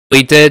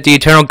We did the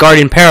Eternal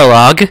Guardian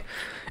Paralogue,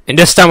 and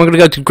this time we're gonna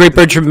go to Great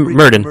Bridge of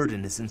Myrdin.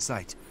 Myrdin is in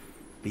sight.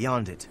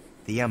 Beyond it,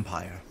 the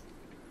Empire.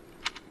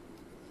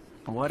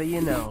 What do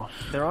you know?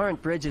 There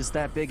aren't bridges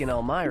that big in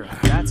Elmira,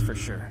 that's for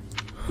sure.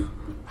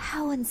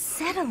 How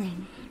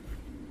unsettling.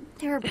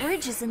 There are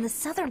bridges in the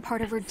southern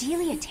part of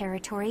Erdelia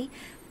territory,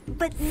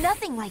 but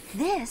nothing like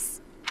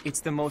this. It's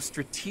the most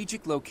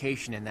strategic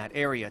location in that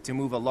area to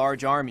move a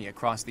large army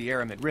across the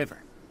Aramid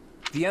River.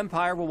 The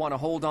Empire will want to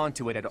hold on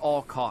to it at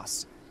all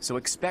costs, so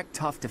expect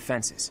tough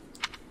defenses.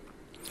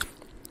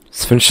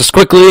 Let's finish this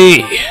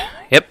quickly.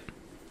 Yep.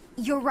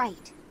 You're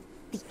right.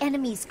 The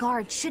enemy's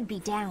guard should be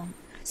down.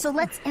 So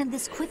let's end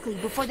this quickly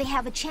before they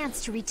have a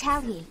chance to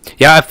retaliate.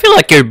 Yeah, I feel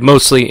like you're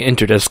mostly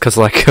into this because,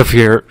 like, of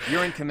your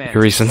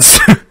reasons.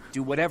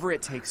 Do whatever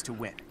it takes to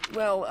win.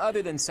 Well,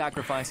 other than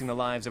sacrificing the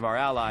lives of our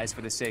allies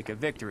for the sake of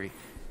victory.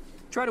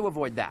 Try to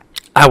avoid that.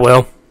 I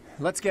will.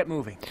 Let's get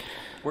moving.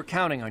 We're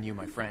counting on you,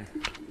 my friend.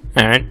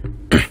 Alright.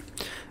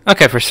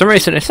 Okay, for some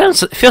reason, it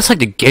feels like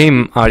the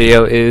game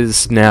audio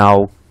is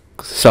now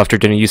softer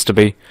than it used to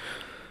be.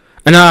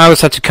 And I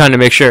always have to kind of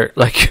make sure,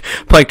 like,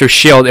 playing through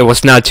Shield, it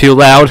was not too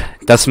loud.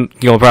 That's the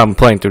only problem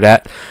playing through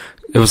that.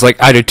 It was,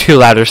 like, either too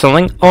loud or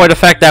something, or the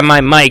fact that my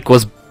mic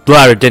was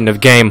louder than the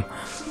game.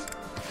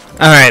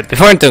 Alright,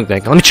 before I do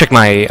anything, let me check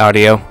my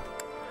audio.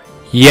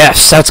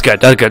 Yes, that's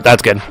good, that's good,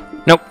 that's good.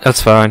 Nope,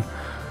 that's fine.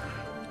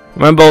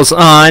 Rumble's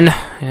on.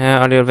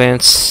 Yeah, audio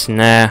advance,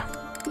 nah.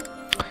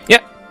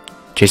 Yep,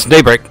 Jason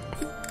Daybreak.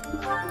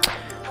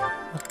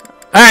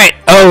 Alright,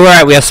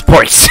 alright, we have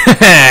supports.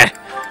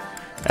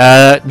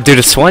 Do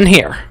this one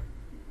here.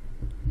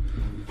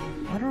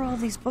 What are all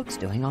these books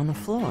doing on the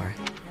floor?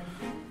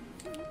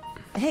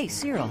 Hey,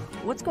 Cyril,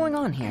 what's going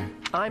on here?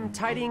 I'm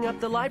tidying up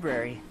the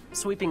library.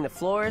 Sweeping the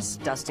floors,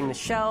 dusting the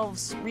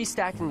shelves,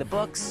 restacking the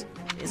books.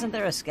 Isn't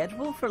there a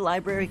schedule for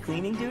library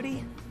cleaning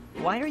duty?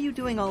 Why are you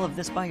doing all of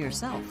this by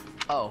yourself?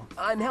 Oh,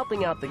 I'm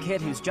helping out the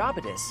kid whose job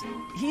it is.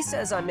 He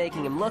says I'm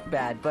making him look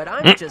bad, but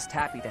I'm just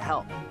happy to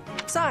help.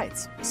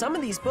 Besides, some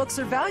of these books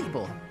are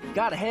valuable.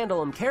 Gotta handle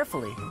them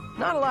carefully.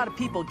 Not a lot of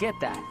people get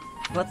that.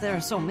 But there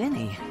are so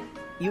many.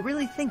 You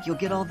really think you'll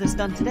get all this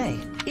done today?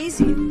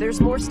 Easy. There's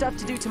more stuff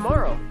to do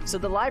tomorrow, so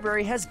the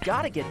library has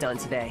gotta get done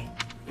today.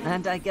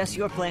 And I guess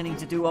you're planning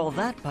to do all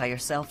that by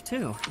yourself,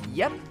 too.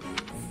 Yep.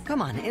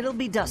 Come on, it'll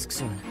be dusk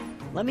soon.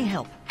 Let me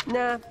help.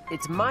 Nah,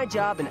 it's my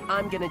job and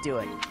I'm gonna do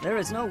it. There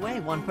is no way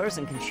one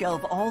person can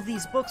shelve all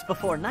these books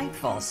before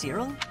nightfall,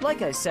 Cyril.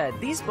 Like I said,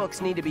 these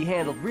books need to be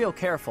handled real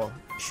careful.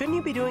 Shouldn't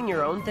you be doing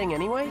your own thing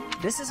anyway?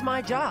 This is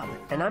my job,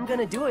 and I'm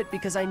gonna do it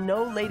because I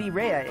know Lady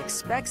Rhea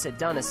expects it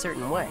done a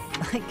certain way.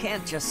 I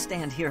can't just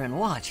stand here and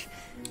watch.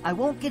 I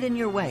won't get in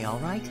your way, all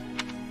right?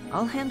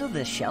 I'll handle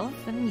this shelf,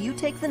 and you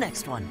take the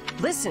next one.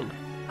 Listen,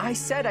 I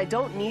said I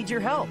don't need your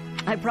help.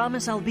 I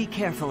promise I'll be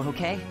careful,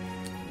 okay?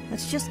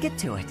 Let's just get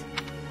to it.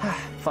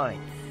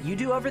 Fine. You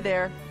do over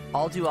there,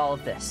 I'll do all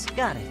of this.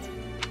 Got it.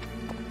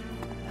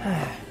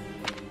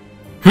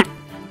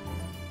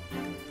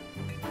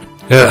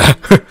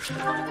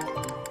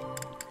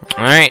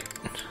 Alright.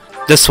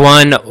 This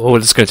one, oh,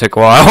 this is gonna take a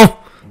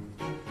while.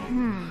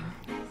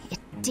 It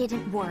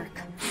didn't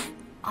work.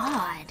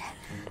 Odd.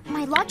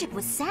 My logic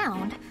was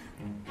sound.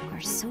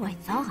 Or so I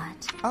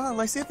thought. Ah,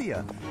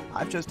 Lysithea.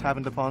 I've just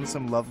happened upon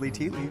some lovely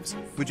tea leaves.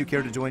 Would you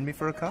care to join me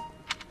for a cup?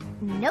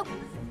 Nope.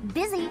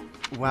 Busy.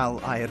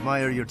 While I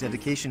admire your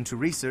dedication to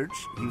research,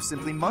 you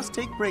simply must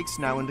take breaks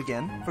now and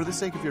again for the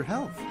sake of your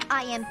health.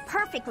 I am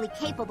perfectly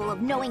capable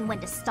of knowing when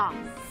to stop.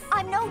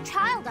 I'm no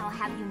child, I'll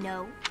have you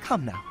know.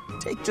 Come now,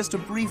 take just a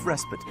brief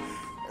respite.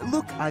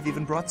 Look, I've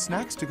even brought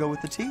snacks to go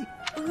with the tea.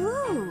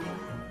 Ooh,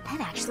 that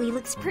actually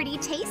looks pretty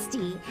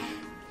tasty.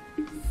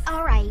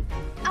 Alright,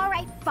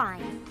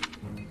 fine.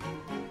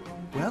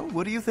 Well,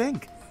 what do you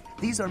think?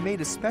 These are made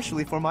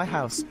especially for my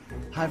house.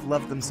 I've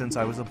loved them since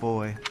I was a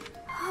boy.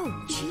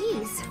 Oh,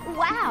 jeez.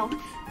 Wow.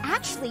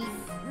 Actually,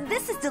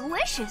 this is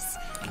delicious.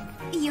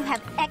 You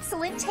have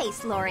excellent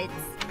taste, Lawrence.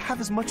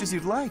 Have as much as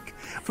you'd like.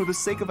 For the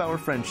sake of our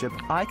friendship,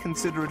 I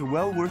consider it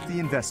well worth the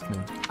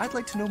investment. I'd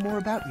like to know more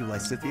about you,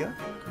 Lysithea.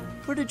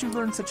 Where did you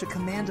learn such a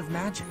command of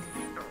magic?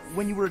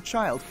 When you were a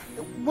child,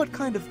 what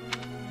kind of...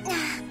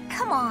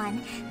 Come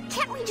on.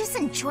 Can't we just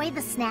enjoy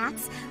the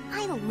snacks?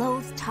 I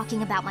loathe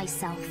talking about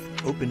myself.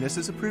 Openness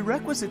is a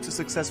prerequisite to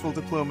successful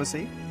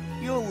diplomacy.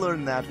 You'll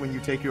learn that when you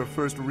take your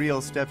first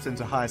real steps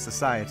into high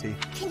society.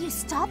 Can you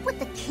stop with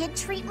the kid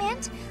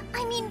treatment?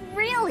 I mean,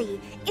 really?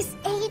 Is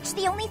age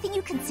the only thing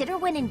you consider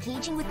when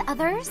engaging with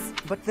others?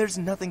 But there's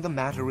nothing the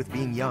matter with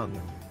being young.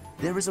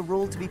 There is a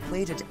role to be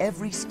played at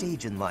every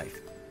stage in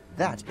life.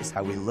 That is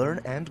how we learn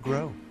and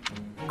grow.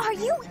 Are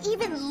you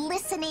even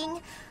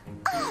listening?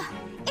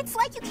 It's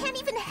like you can't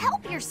even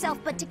help yourself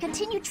but to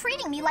continue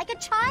treating me like a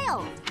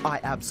child. I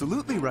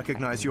absolutely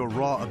recognize your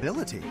raw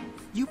ability.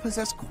 You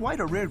possess quite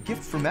a rare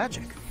gift for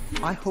magic.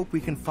 I hope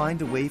we can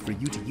find a way for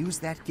you to use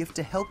that gift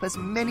to help as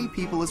many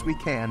people as we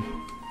can.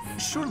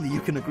 Surely you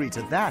can agree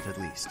to that,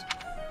 at least.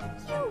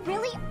 You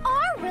really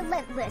are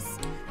relentless.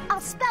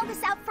 I'll spell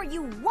this out for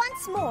you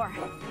once more.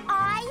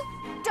 I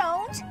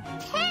don't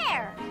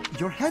care.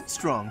 You're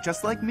headstrong,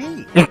 just like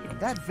me.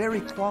 That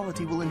very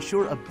quality will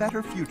ensure a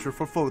better future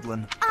for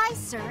Fodlan. I,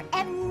 sir,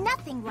 am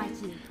nothing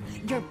like you.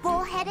 You're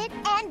bullheaded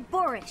and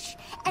boorish,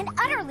 and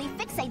utterly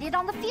fixated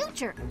on the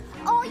future.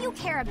 All you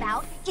care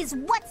about is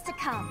what's to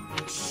come.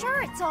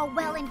 Sure, it's all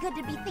well and good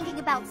to be thinking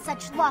about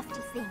such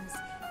lofty things.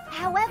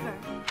 However,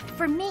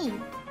 for me,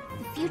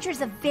 the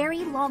future's a very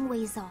long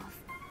ways off.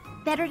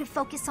 Better to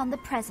focus on the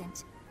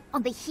present,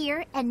 on the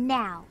here and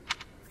now.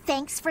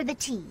 Thanks for the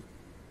tea.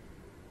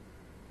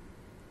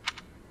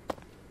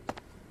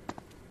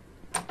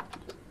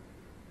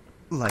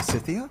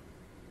 Lysithea?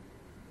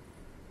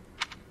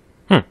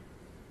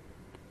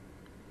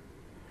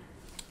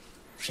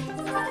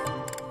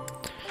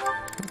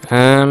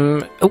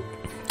 Oh,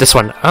 this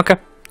one. Okay.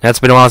 It's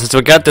been a while since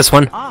we got this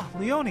one. Ah,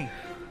 Leone.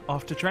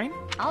 Off to train?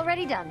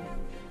 Already done.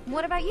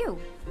 What about you?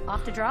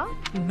 Off to draw?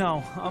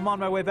 No, I'm on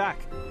my way back.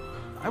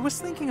 I was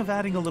thinking of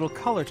adding a little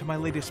color to my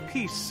latest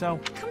piece, so...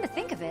 Come to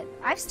think of it,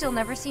 I've still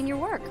never seen your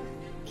work.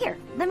 Here,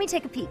 let me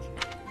take a peek.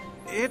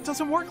 It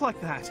doesn't work like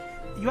that.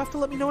 You have to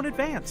let me know in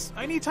advance.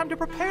 I need time to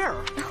prepare.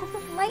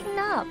 Lighten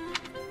up.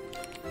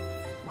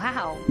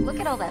 Wow, look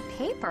at all that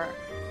paper.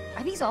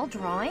 Are these all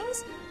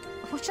drawings?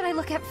 What should I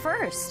look at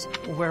first?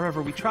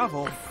 Wherever we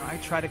travel, I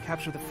try to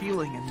capture the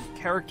feeling and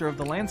character of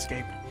the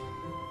landscape.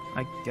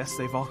 I guess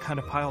they've all kind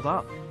of piled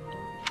up.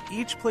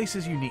 Each place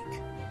is unique.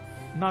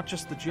 Not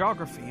just the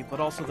geography, but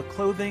also the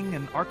clothing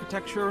and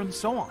architecture and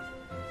so on.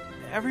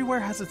 Everywhere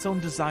has its own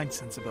design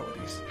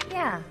sensibilities.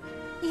 Yeah,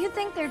 you'd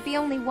think there'd be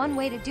only one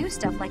way to do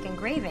stuff like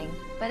engraving,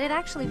 but it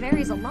actually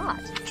varies a lot.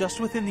 Just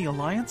within the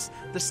Alliance,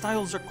 the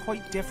styles are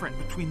quite different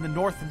between the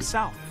North and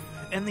South,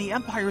 and the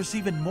Empire is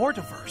even more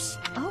diverse.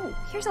 Oh,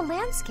 here's a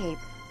landscape.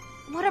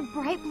 What a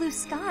bright blue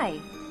sky.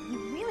 You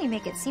really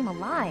make it seem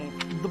alive.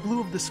 The blue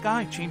of the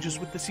sky changes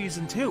with the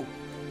season too.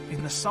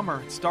 In the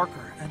summer, it's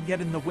darker, and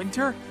yet in the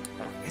winter,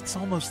 it's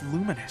almost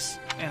luminous.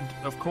 And,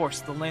 of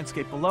course, the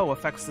landscape below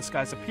affects the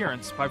sky's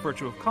appearance by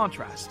virtue of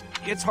contrast.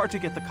 It's hard to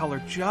get the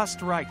color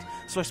just right,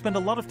 so I spend a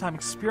lot of time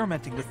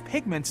experimenting with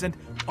pigments and...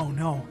 Oh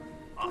no.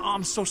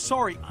 I'm so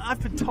sorry.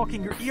 I've been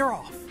talking your ear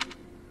off.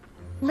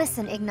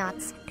 Listen,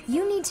 Ignatz,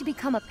 you need to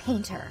become a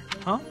painter.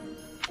 Huh?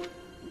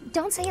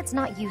 Don't say it's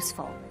not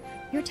useful.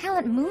 Your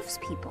talent moves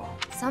people.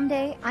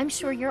 Someday, I'm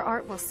sure your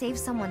art will save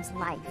someone's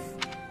life.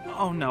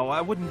 Oh no,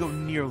 I wouldn't go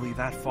nearly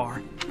that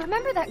far.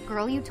 Remember that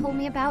girl you told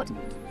me about?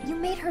 You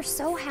made her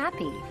so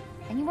happy,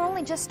 and you were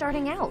only just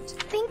starting out.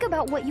 Think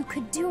about what you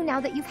could do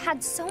now that you've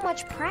had so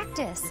much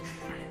practice.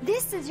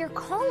 This is your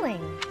calling.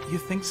 You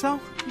think so?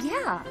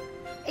 Yeah.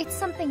 It's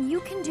something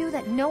you can do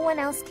that no one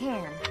else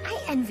can.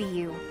 I envy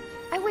you.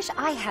 I wish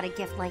I had a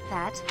gift like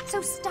that.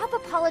 So stop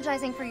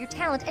apologizing for your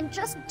talent and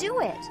just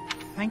do it.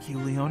 Thank you,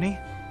 Leone.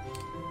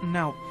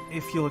 Now,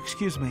 if you'll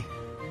excuse me,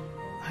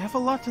 I have a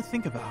lot to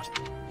think about.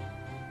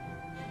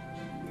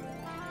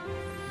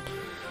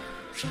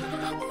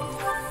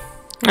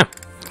 Oh,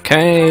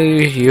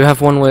 okay, you have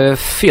one with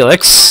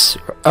Felix.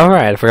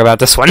 Alright, I forgot about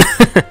this one.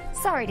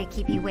 Sorry to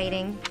keep you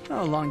waiting.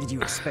 How long did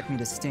you expect me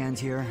to stand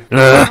here?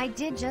 I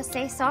did just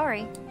say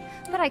sorry.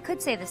 But I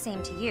could say the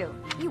same to you.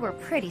 You were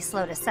pretty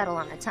slow to settle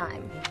on a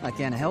time. I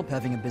can't help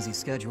having a busy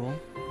schedule.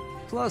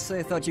 Plus,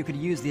 I thought you could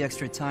use the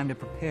extra time to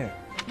prepare.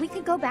 We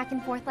could go back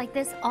and forth like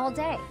this all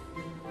day.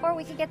 Or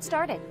we could get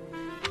started.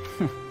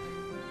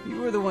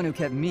 You were the one who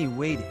kept me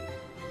waiting.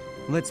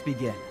 Let's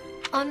begin.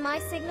 On my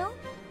signal?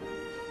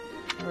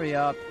 Hurry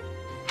up.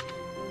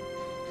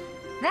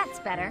 That's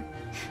better.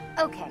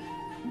 Okay,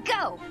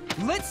 go!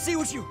 Let's see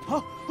what you...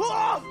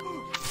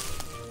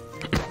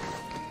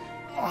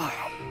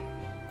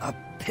 A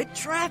pit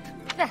trap?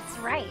 That's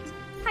right.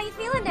 How you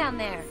feeling down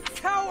there?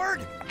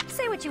 Coward!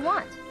 Say what you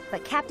want,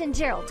 but Captain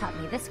Gerald taught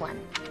me this one.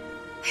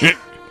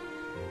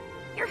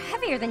 You're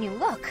heavier than you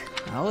look.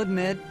 I'll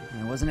admit,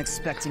 I wasn't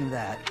expecting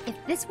that. If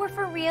this were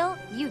for real,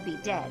 you'd be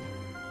dead.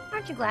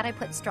 Aren't you glad I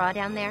put straw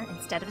down there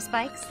instead of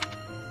spikes?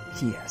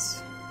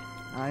 Yes.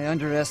 I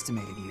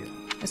underestimated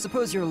you. I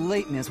suppose your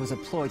lateness was a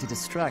ploy to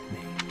distract me.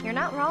 You're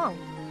not wrong.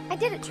 I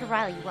did it to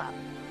rile you up.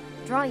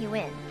 Draw you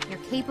in. You're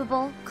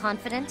capable,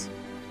 confident.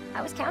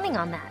 I was counting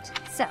on that.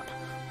 So,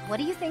 what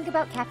do you think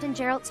about Captain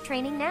Gerald's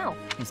training now?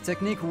 His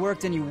technique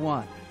worked and you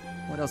won.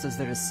 What else is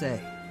there to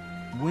say?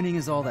 Winning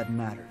is all that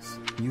matters.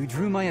 You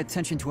drew my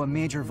attention to a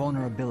major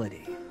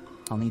vulnerability.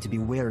 I'll need to be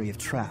wary of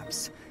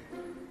traps.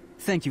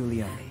 Thank you,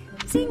 Leone.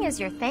 Seeing as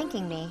you're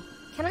thanking me,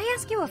 can I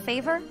ask you a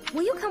favor?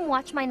 Will you come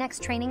watch my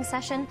next training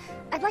session?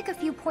 I'd like a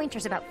few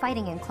pointers about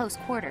fighting in close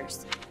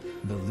quarters.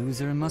 The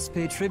loser must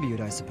pay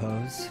tribute, I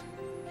suppose.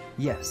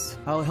 Yes,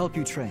 I'll help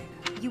you train.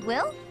 You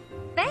will?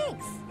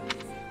 Thanks!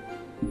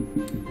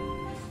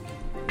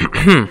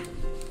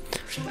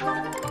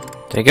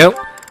 There you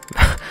go.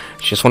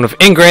 Just one with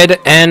Ingrid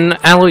and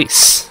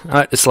Alice.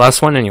 It's the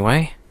last one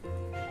anyway.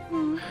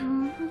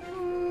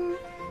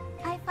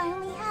 I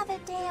finally have a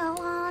day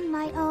all on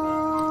my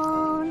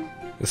own.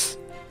 This...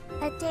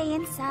 A a day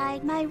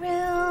inside my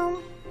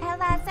room. At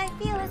last I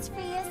feel as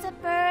free as a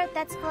bird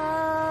that's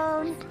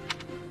flown.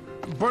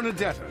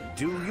 Bernadetta,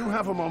 do you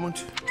have a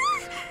moment?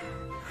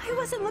 I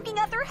wasn't looking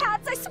at their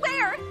hats, I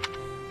swear!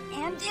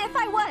 And if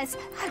I was,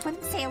 I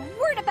wouldn't say a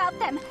word about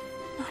them.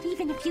 Not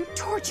even if you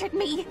tortured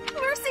me.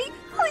 Mercy,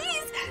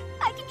 please!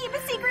 I can keep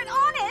a secret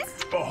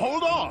honest!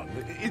 Hold on!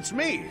 It's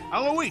me,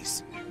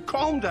 Eloise.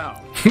 Calm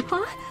down.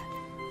 Huh?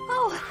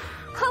 Oh,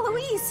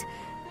 Eloise.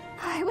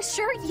 I was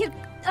sure you'd,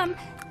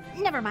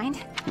 never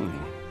mind.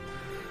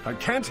 I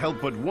can't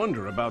help but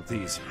wonder about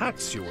these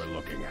hats you were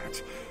looking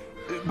at.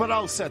 But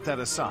I'll set that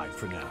aside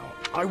for now.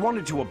 I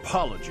wanted to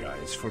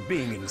apologize for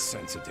being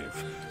insensitive.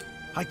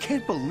 I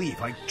can't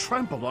believe I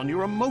trampled on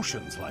your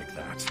emotions like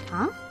that.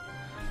 Huh?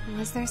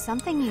 Was there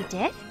something you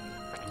did?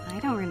 I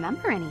don't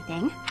remember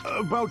anything.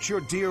 About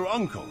your dear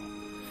uncle.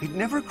 It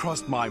never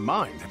crossed my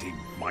mind that he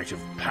might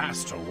have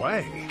passed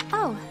away.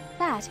 Oh,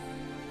 that.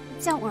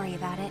 Don't worry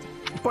about it.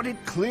 But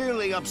it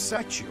clearly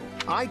upset you.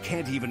 I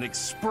can't even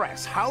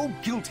express how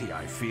guilty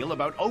I feel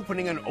about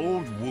opening an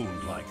old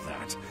wound like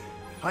that.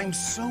 I'm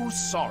so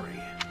sorry.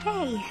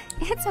 Hey,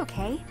 it's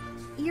okay.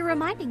 You're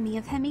reminding me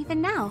of him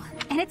even now,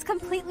 and it's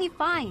completely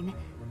fine.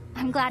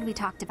 I'm glad we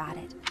talked about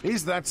it.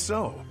 Is that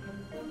so?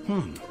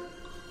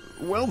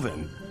 Well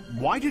then,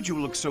 why did you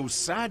look so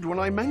sad when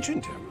I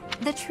mentioned him?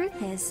 The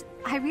truth is,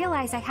 I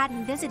realized I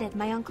hadn't visited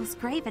my uncle's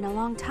grave in a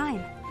long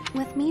time.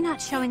 With me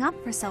not showing up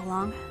for so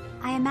long,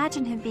 I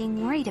imagined him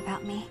being worried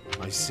about me.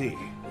 I see.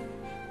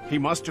 He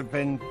must have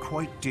been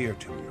quite dear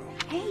to you.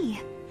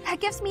 Hey, that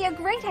gives me a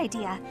great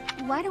idea.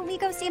 Why don't we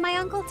go see my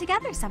uncle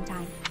together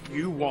sometime?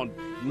 You want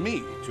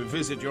me to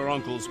visit your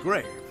uncle's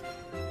grave?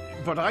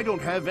 But I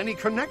don't have any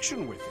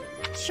connection with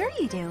him. Sure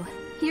you do.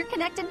 You're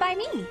connected by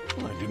me.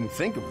 Well, I didn't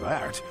think of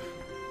that.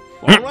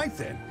 All right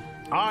then.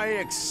 I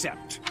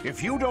accept.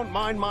 If you don't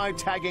mind my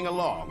tagging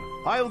along,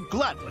 I'll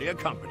gladly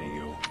accompany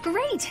you.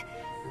 Great!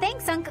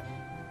 Thanks, Uncle...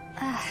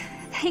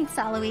 thanks,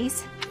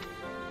 Eloise.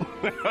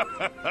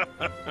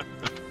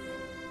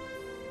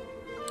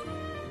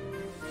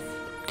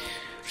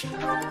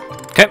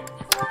 Okay.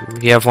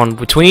 We have one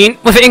between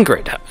with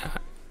Ingrid.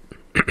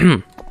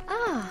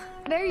 Ah,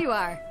 there you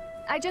are.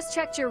 I just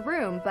checked your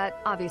room, but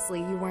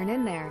obviously you weren't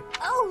in there.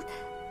 Oh,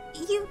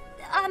 you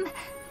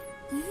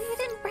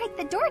didn't break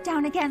the door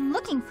down again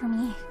looking for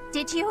me,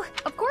 did you?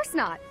 Of course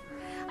not.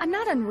 I'm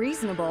not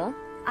unreasonable.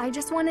 I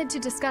just wanted to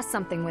discuss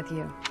something with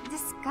you.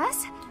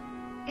 Discuss?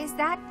 Is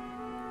that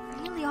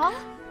really all?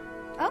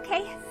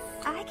 Okay,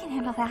 I can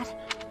handle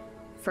that.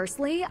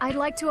 Firstly, I'd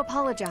like to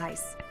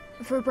apologize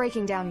for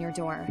breaking down your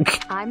door.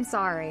 I'm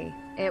sorry.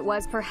 It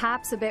was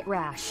perhaps a bit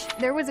rash.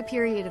 There was a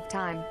period of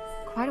time,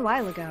 quite a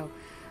while ago,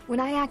 when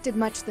I acted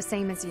much the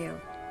same as you.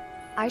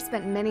 I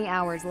spent many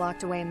hours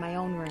locked away in my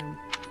own room.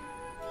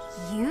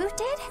 You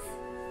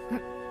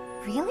did?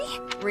 Really?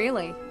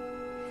 Really.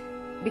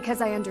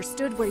 Because I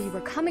understood where you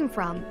were coming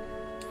from,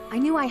 I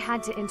knew I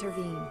had to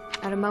intervene.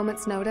 At a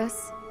moment's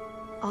notice,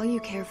 all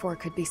you care for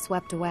could be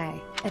swept away.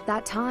 At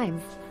that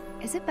time,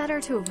 is it better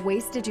to have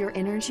wasted your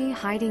energy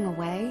hiding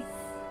away?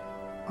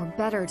 Or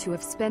better to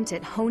have spent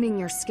it honing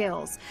your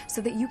skills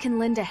so that you can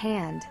lend a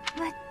hand?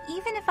 But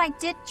even if I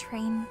did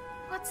train,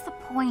 what's the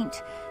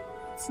point?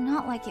 It's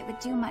not like it would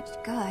do much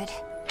good.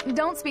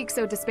 Don't speak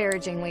so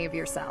disparagingly of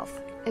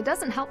yourself. It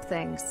doesn't help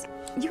things.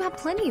 You have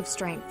plenty of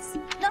strengths.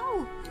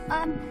 No,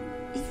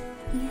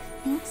 you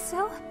think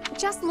so?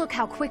 Just look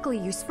how quickly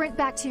you sprint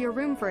back to your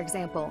room, for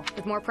example.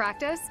 With more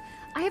practice,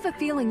 I have a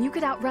feeling you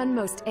could outrun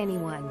most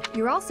anyone.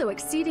 You're also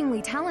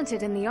exceedingly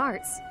talented in the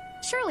arts.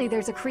 Surely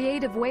there's a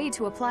creative way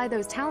to apply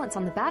those talents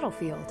on the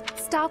battlefield.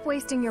 Stop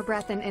wasting your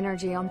breath and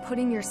energy on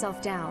putting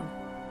yourself down.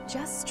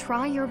 Just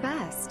try your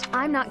best.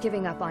 I'm not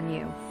giving up on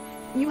you.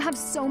 You have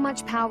so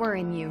much power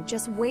in you,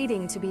 just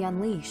waiting to be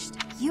unleashed.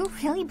 You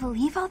really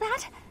believe all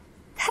that?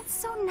 That's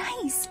so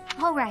nice.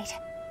 All right.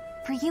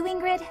 For you,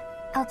 Ingrid,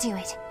 I'll do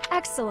it.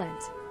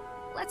 Excellent.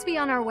 Let's be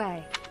on our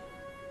way.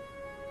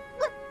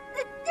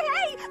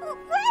 Hey,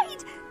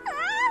 wait!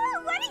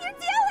 Ah, what are you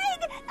doing?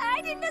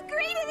 I didn't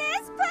agree to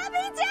this! Put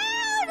me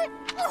down!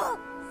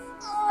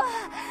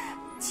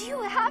 Do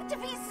you have to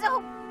be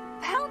so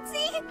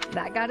bouncy?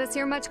 That got us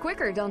here much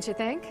quicker, don't you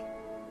think?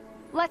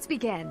 Let's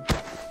begin.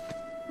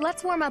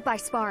 Let's warm up by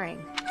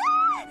sparring.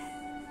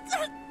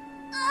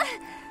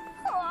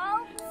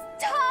 Oh,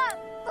 stop,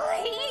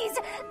 please!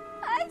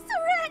 I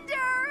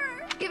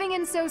surrender! Giving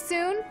in so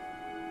soon?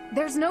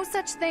 There's no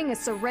such thing as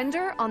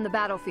surrender on the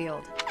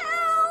battlefield.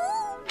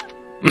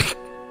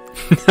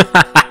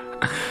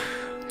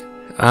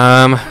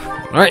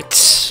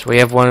 Alright. We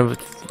have one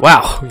with...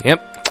 Wow.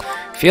 Yep.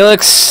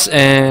 Felix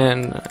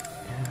and...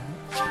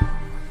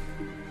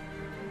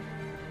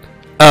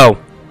 Oh.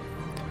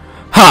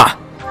 Ha!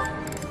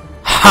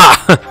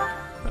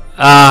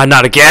 Ha!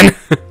 Not again.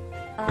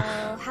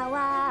 Oh, how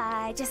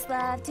I just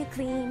love to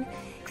clean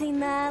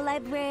the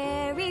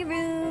library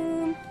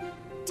room.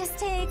 Just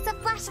takes a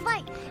flash of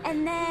light,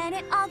 and then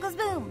it all goes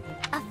boom.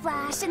 A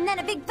flash, and then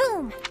a big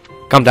boom.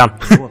 Calm down.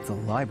 Blow up the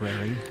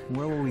library.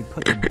 Where will we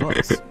put the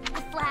books?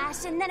 A flash,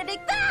 flash and then a big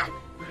ah!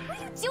 What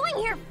are you doing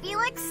here,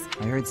 Felix?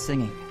 I heard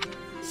singing.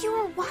 You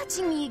were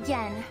watching me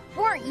again,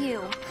 weren't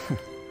you?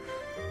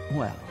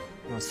 Well,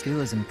 your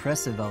skill is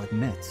impressive, I'll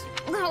admit.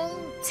 Oh,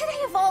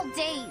 today of all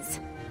days.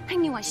 I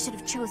knew I should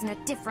have chosen a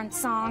different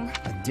song.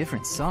 A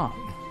different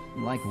song?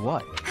 Like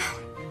what?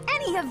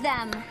 Any of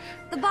them.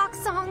 The box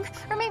song,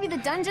 or maybe the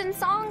dungeon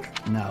song.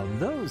 Now,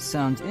 those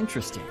sound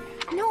interesting.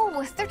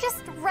 No, they're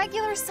just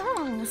regular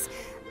songs.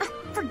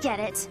 Forget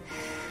it.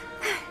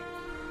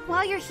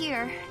 While you're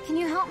here, can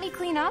you help me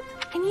clean up?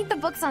 I need the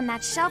books on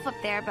that shelf up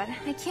there, but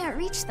I can't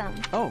reach them.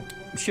 Oh,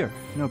 sure,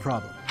 no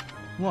problem.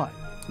 What?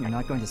 You're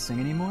not going to sing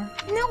anymore?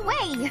 No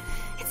way!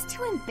 It's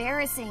too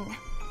embarrassing.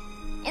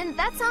 And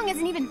that song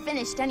isn't even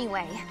finished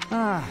anyway.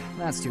 Ah,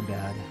 that's too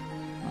bad.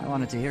 I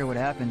wanted to hear what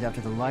happened after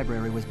the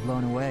library was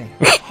blown away.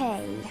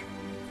 Hey,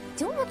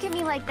 don't look at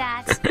me like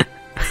that.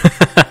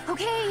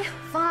 Okay,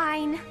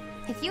 fine.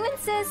 If you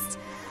insist,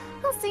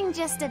 I'll sing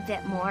just a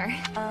bit more.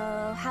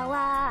 Oh, how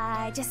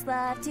I just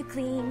love to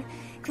clean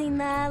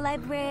the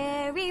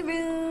library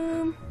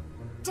room.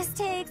 Just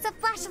takes a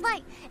flash of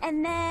light,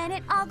 and then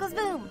it all goes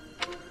boom.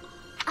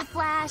 A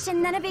flash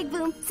and then a big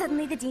boom,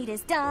 suddenly the deed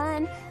is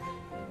done.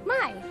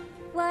 My,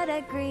 what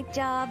a great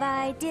job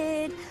I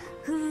did.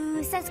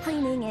 Who says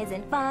cleaning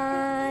isn't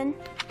fun?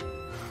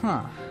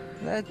 Huh.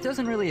 That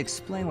doesn't really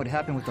explain what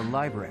happened with the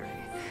library.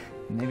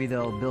 Maybe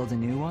they'll build a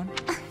new one?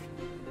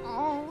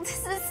 Oh,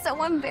 this is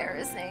so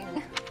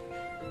embarrassing.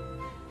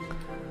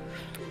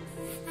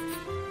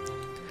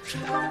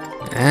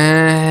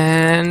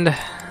 And...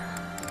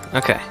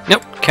 okay.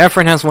 Nope.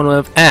 Catherine has one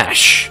with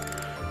Ash.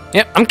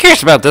 Yep, I'm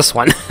curious about this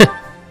one.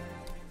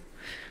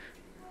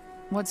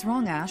 What's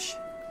wrong, Ash?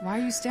 Why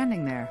are you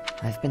standing there?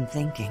 I've been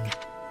thinking.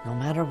 No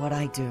matter what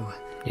I do,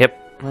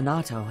 Yep.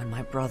 Renato and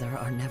my brother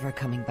are never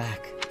coming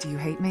back. Do you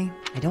hate me?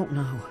 I don't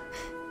know.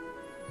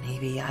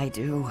 Maybe I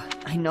do.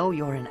 I know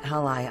you're an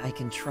ally I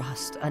can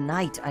trust, a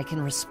knight I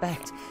can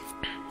respect.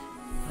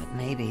 But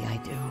maybe I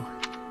do.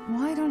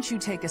 Why don't you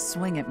take a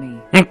swing at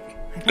me? I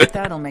bet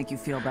that'll make you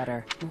feel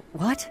better.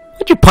 What?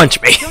 Why'd you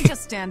punch me? Don't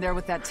just stand there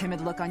with that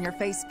timid look on your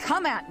face.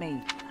 Come at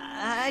me!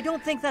 I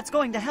don't think that's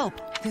going to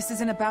help. This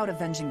isn't about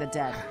avenging the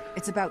dead.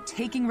 It's about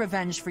taking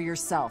revenge for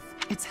yourself.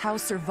 It's how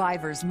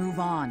survivors move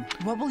on.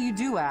 What will you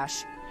do,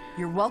 Ash?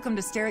 You're welcome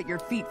to stare at your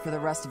feet for the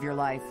rest of your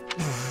life.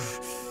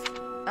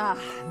 Ah,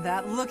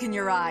 that look in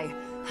your eye.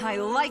 I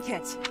like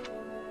it.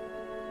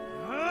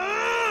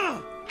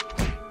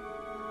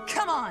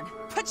 Come on,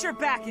 put your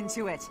back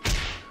into it.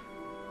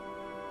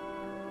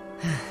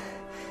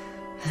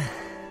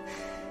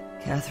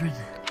 Catherine?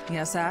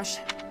 Yes, Ash?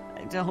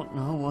 I don't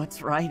know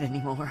what's right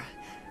anymore.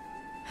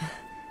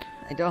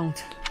 I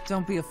don't.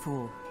 Don't be a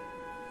fool.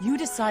 You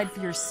decide for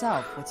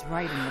yourself what's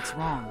right and what's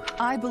wrong.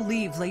 I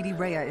believe Lady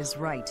Rhea is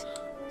right,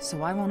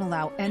 so I won't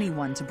allow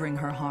anyone to bring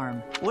her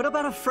harm. What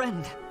about a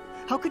friend?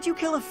 How could you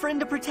kill a friend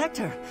to protect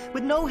her,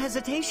 with no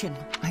hesitation?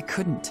 I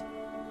couldn't.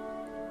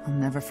 I'll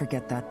never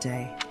forget that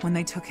day. When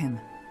they took him,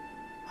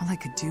 all I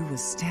could do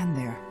was stand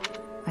there.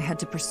 I had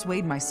to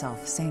persuade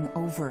myself, saying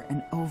over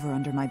and over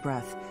under my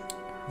breath,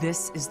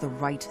 this is the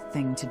right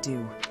thing to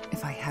do.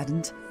 If I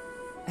hadn't,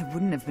 I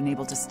wouldn't have been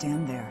able to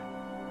stand there.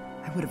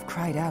 I would have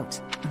cried out.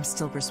 I'm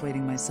still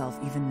persuading myself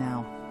even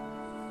now.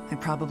 I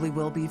probably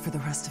will be for the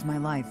rest of my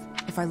life.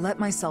 If I let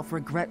myself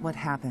regret what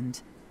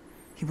happened,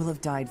 he will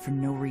have died for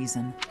no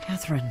reason.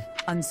 Catherine.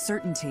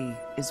 Uncertainty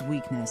is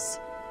weakness.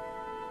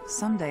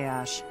 Someday,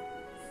 Ash,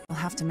 you'll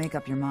have to make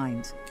up your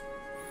mind.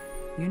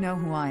 You know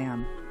who I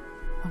am.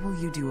 What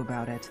will you do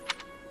about it?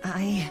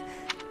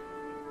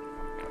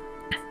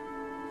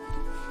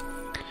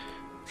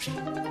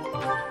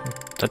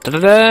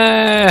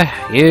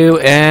 You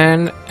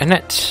and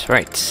Annette,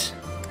 right.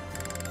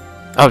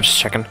 Oh, just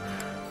checking.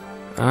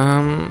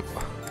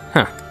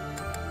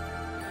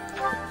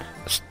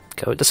 Let's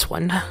go with this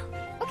one.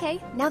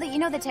 Okay, now that you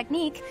know the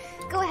technique,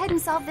 go ahead and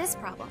solve this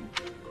problem.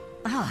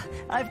 Ah,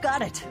 I've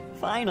got it.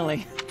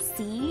 Finally.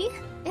 See?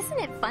 Isn't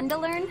it fun to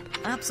learn?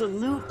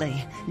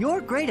 Absolutely.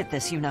 You're great at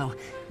this, you know.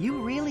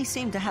 You really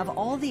seem to have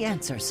all the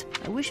answers.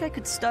 I wish I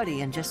could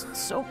study and just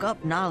soak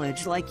up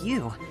knowledge like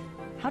you.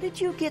 How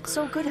did you get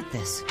so good at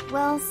this?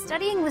 Well,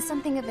 studying was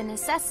something of a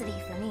necessity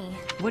for me.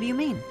 What do you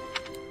mean?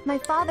 My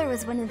father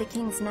was one of the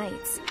king's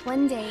knights.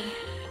 One day,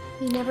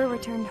 he never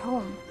returned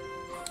home.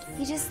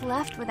 He just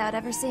left without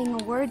ever saying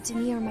a word to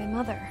me or my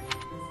mother.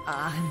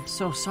 I'm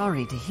so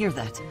sorry to hear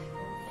that.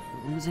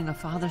 Losing a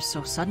father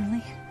so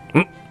suddenly?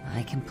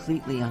 I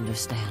completely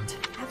understand.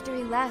 After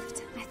he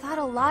left, I thought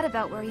a lot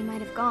about where he might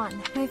have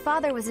gone. My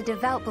father was a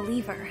devout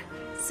believer,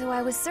 so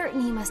I was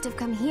certain he must have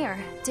come here,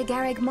 to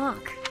Garreg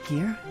Mach.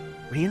 Here?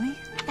 Really?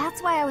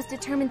 That's why I was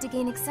determined to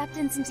gain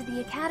acceptance into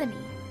the academy.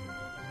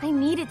 I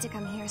needed to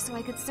come here so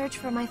I could search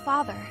for my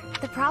father.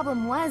 The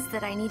problem was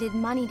that I needed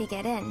money to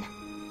get in.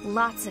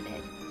 Lots of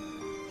it.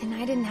 And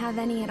I didn't have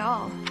any at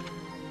all.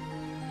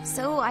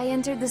 So I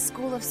entered the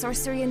School of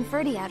Sorcery in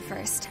Ferdiad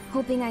first,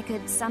 hoping I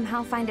could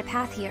somehow find a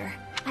path here.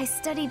 I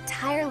studied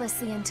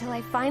tirelessly until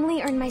I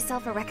finally earned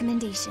myself a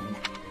recommendation.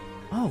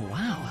 Oh,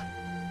 wow.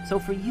 So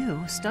for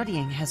you,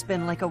 studying has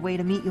been like a way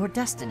to meet your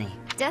destiny.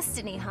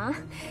 Destiny, huh?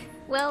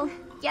 Well,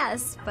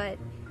 yes, but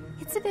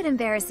it's a bit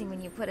embarrassing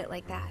when you put it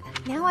like that.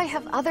 Now I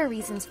have other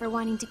reasons for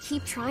wanting to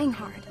keep trying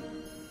hard.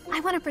 I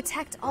want to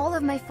protect all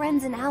of my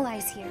friends and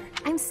allies here.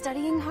 I'm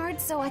studying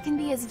hard so I can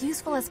be as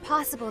useful as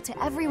possible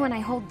to everyone I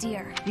hold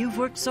dear. You've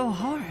worked so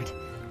hard.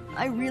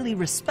 I really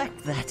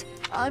respect that.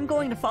 I'm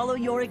going to follow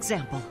your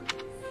example.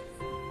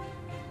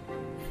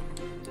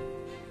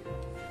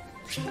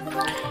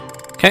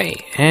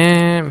 Okay,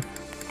 and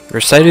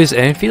Mercedes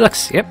and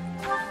Felix. Yep.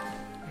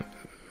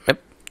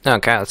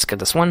 Okay, let's get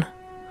this one.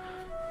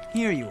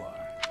 Here you are.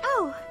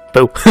 Oh,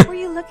 Boo. were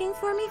you looking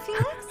for me,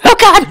 Felix? Oh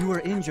God! You were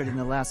injured in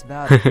the last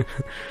battle.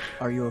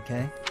 Are you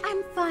okay?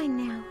 I'm fine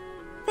now.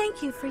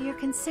 Thank you for your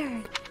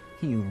concern.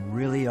 You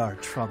really are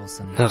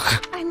troublesome.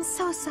 Ugh. I'm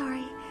so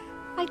sorry.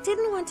 I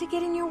didn't want to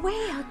get in your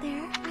way out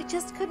there. I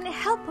just couldn't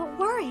help but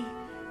worry.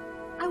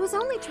 I was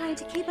only trying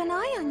to keep an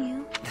eye on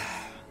you.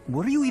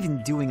 What are you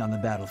even doing on the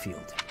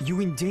battlefield?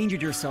 You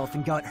endangered yourself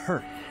and got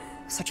hurt.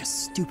 Such a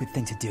stupid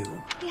thing to do.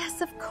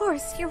 Yes, of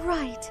course, you're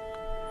right.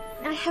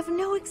 I have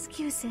no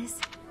excuses.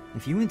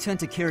 If you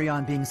intend to carry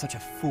on being such a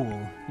fool,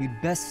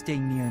 you'd best stay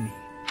near me.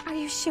 Are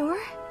you sure?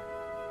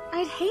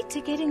 I'd hate to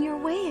get in your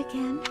way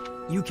again.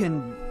 You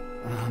can...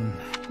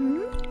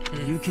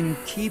 You can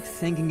keep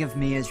thinking of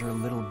me as your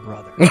little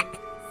brother.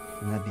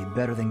 That'd be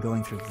better than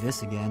going through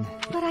this again.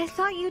 But I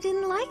thought you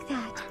didn't like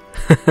that.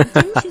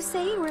 Didn't you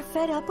say you were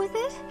fed up with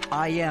it?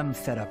 I am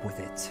fed up with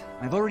it.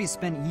 I've already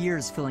spent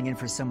years filling in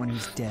for someone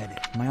who's dead.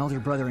 My older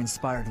brother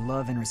inspired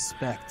love and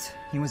respect.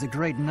 He was a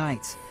great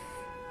knight.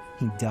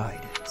 He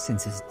died.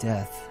 Since his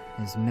death,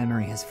 his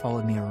memory has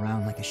followed me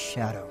around like a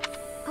shadow.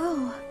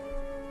 Oh,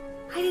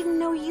 I didn't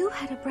know you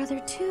had a brother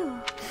too.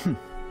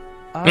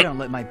 I don't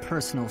let my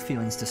personal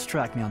feelings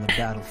distract me on the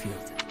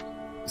battlefield.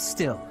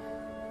 Still,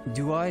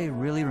 do I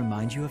really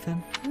remind you of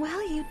him?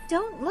 Well, you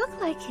don't look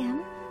like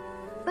him.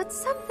 But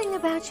something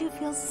about you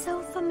feels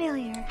so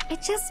familiar.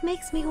 It just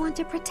makes me want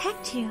to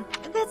protect you.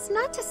 That's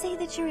not to say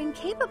that you're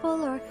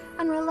incapable or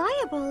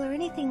unreliable or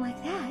anything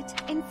like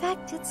that. In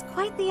fact, it's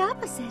quite the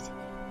opposite.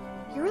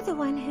 You're the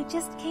one who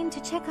just came to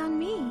check on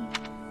me.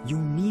 You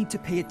need to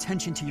pay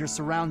attention to your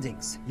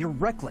surroundings. You're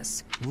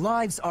reckless.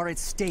 Lives are at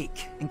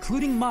stake,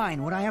 including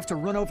mine when I have to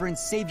run over and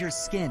save your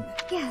skin.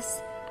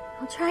 Yes,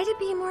 I'll try to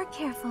be more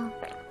careful.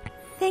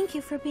 Thank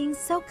you for being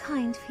so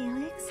kind,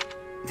 Felix.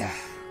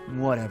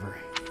 Whatever.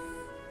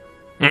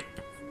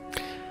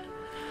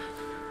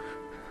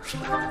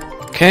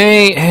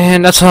 Okay,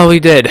 and that's all we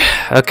did.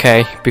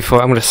 Okay,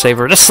 before I'm gonna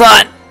savor the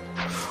slot.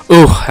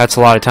 Ooh, that's a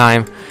lot of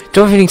time.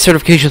 Don't have any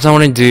certifications I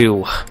want to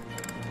do.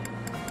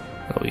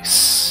 At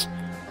least.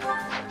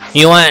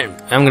 You know what?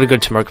 I'm gonna go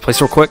to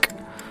Marketplace real quick.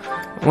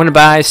 I'm gonna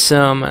buy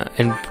some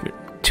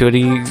two of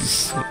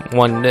these,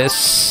 one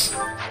this.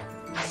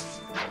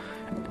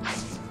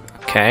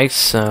 Okay,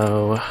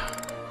 so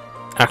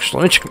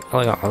actually, let me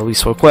check at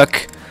least real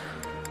quick.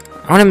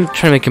 I want to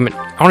try to make him.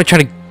 I want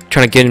to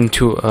try to get him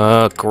to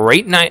a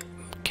great knight.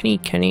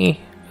 Can he?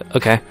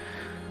 Okay,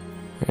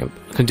 I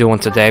can do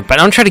once a day, but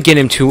I'm trying to get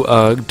him to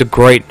the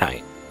great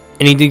knight,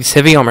 and he needs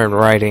heavy armor and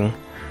riding.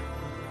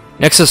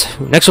 Next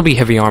will be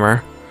heavy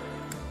armor,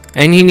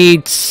 and he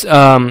needs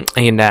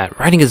and that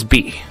riding is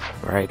B,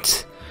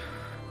 right?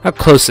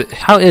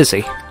 How is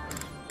he?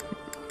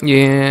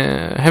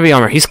 Yeah, heavy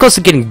armor. He's close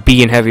to getting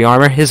B in heavy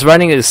armor. His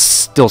riding is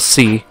still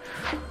C.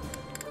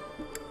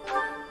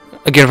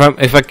 Again,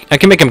 if I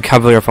can make him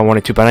cavalier if I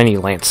wanted to, but I need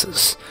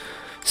lances.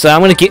 So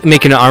I'm gonna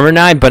make an armor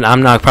knight, but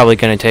I'm not probably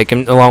gonna take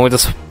him along with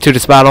this to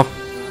this battle.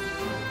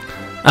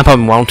 I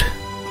probably won't.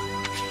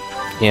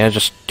 Yeah,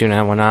 just do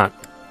that. Why not?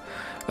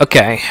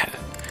 Okay.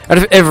 Out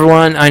of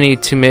everyone, I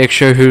need to make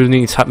sure who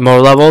needs more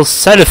levels.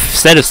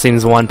 Sedif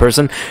seems one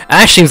person.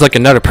 Ash seems like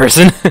another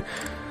person.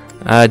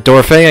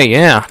 Dorfea,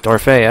 yeah,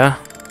 Dorfea.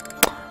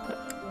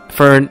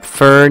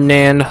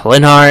 Ferdinand,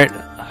 Linhardt.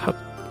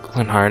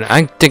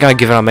 I think I'd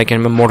give it up making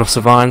him a mortal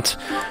savant.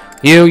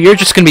 You're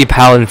just gonna be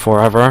paladin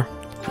forever.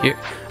 I'm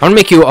gonna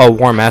make you a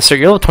war master.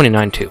 You're level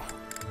 29 too.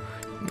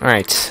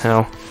 Alright,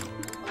 so.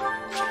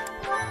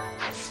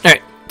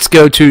 Alright, let's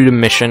go to the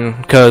mission,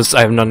 because I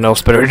have nothing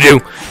else better to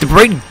do.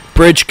 The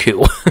Bridge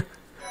Coup.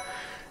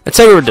 Let's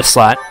say we were the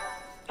slot.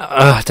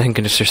 Thank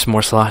goodness there's some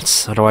more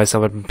slots, otherwise I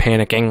would have been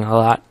panicking a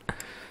lot.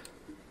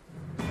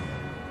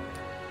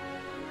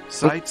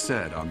 Sight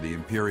said on the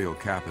Imperial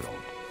capital,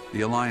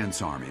 the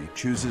Alliance army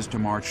chooses to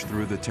march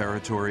through the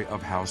territory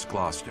of House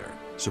Gloucester,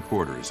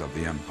 supporters of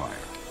the Empire.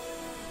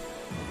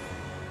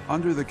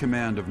 Under the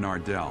command of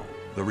Nardell,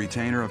 the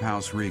retainer of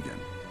House Regan,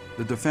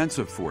 the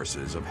defensive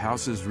forces of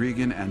Houses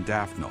Regan and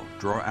Daphne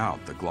draw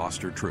out the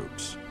Gloucester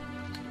troops.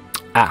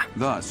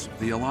 Thus,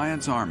 the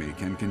Alliance army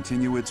can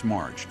continue its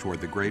march toward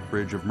the Great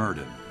Bridge of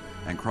Myrdin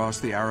and cross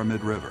the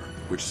Aramid River,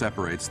 which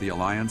separates the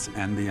Alliance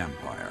and the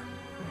Empire.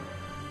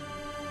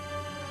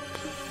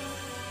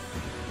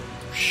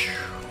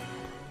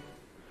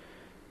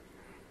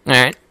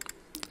 Alright.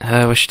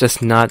 We should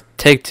just not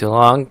take too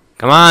long.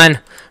 Come on!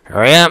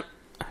 Hurry up!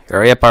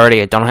 Hurry up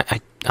already.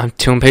 I'm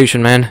too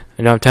impatient, man.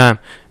 I don't have time.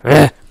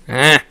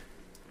 Eh.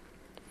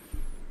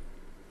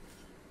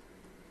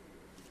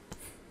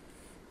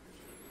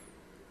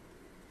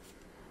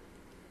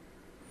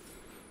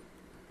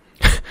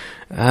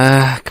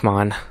 Come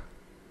on.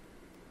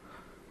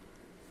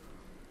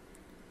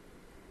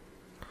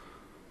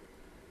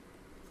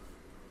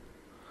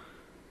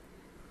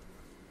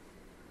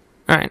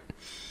 Alright.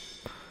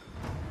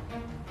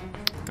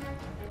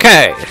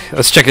 Okay,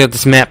 let's check out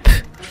this map.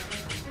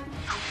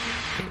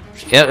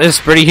 Yeah,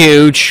 it's pretty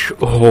huge.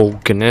 Oh,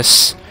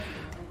 goodness.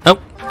 Oh,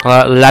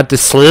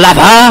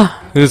 Ladislava,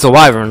 who's a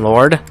Wyvern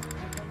Lord.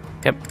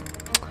 Yep.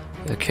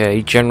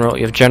 Okay, General,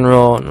 you have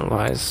General, and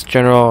wise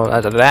General,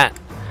 that.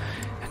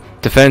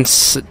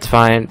 Defense,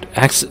 defined,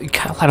 actually,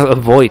 got a lot of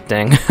avoid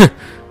thing.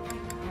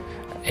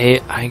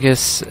 I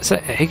guess, is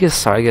that Aegis?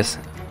 Sorry, I guess,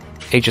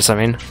 Aegis, I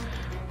mean.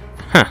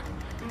 Huh.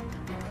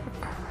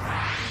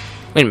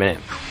 Wait a minute.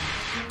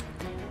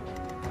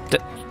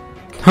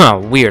 Huh,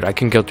 weird, I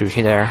can go through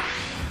there.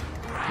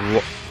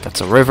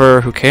 That's a river,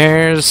 who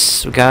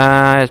cares? We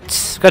got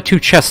 2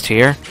 chests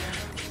here.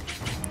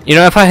 You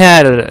know, if I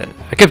had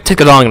I could take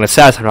along an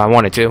assassin if I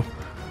wanted to. You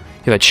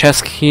have a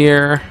chest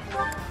here.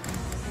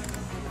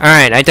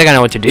 Alright, I think I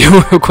know what to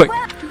do real quick.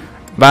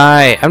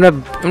 Bye. I'm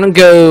gonna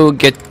go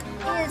get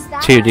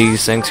to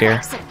these things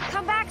here.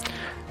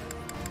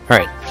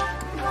 Alright.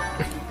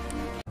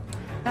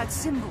 That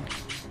symbol.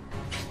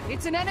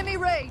 It's an enemy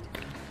raid.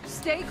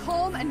 Stay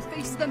calm and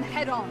face them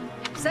head on.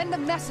 Send a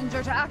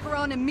messenger to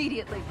Acheron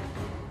immediately.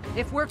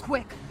 If we're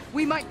quick,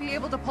 we might be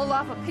able to pull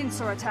off a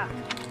pincer attack.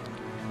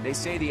 They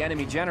say the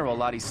enemy general,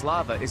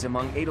 Ladislava, is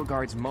among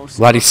Edelgard's most...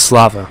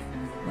 Ladislava.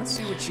 Let's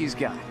see what she's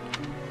got.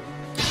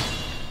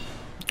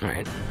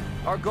 Alright.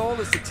 Our goal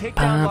is to take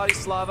down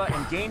Ladislava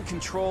and gain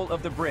control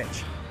of the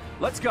bridge.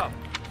 Let's go.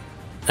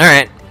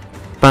 Alright.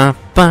 I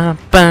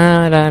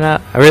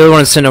really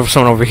want to send over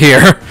someone over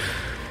here.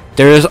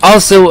 There is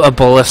also a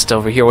ballista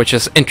over here, which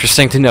is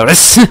interesting to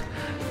notice. What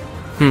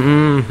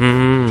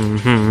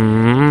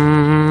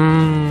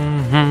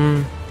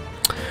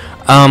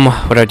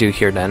do I do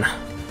here then?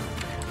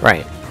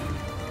 Right.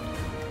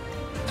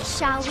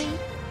 Shall we?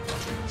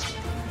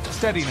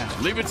 Steady now.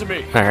 Leave it to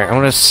me. Alright, I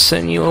want to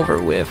send you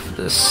over with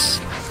this.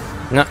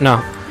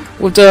 No.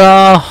 With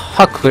the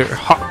hot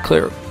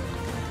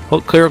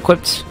clear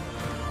equipped.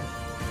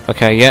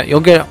 Okay, yeah, you'll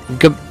get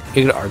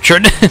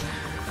archered.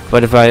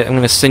 But if I'm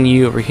gonna send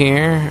you over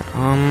here,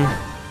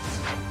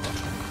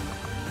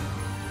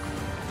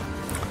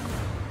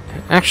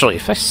 actually,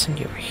 if I send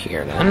you over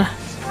here, then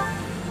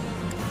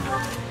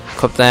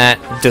clip that,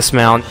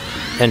 dismount,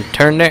 and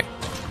turn it.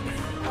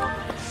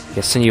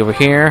 Yeah, send you over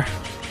here.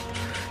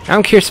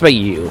 I'm curious about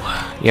you.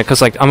 Yeah,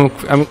 cause like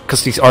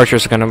cause these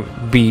archers are gonna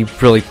be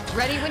really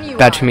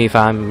bad to me if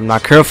I'm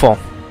not careful.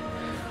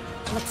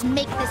 Let's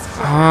make this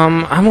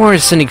I'm more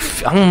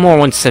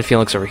wanting to send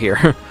Felix over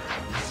here.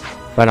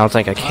 But I don't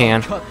think I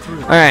can.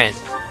 Alright.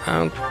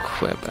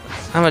 Equip.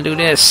 I'm gonna do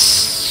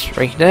this.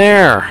 Right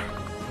there.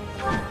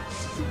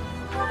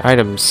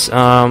 Items.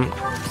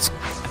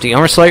 The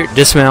armor slayer,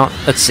 dismount.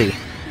 Let's see.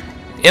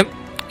 Yep.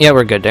 Yeah,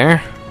 we're good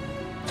there.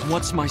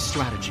 What's my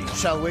strategy?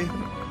 Shall we?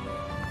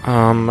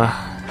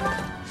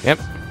 Yep.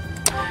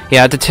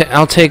 Yeah,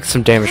 I'll take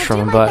some damage from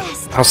him, but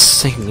I'll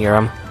stay near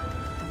him.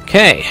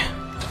 Okay.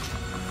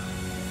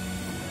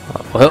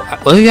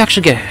 Will you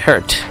actually get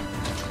hurt?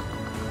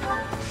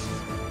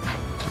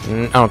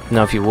 I don't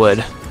know if you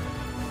would.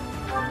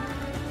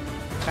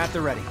 At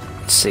the ready.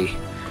 Let's see.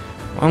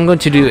 What I'm going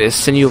to do is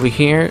send you over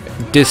here,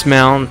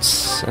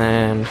 dismount,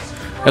 and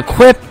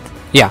equip.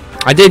 Yeah,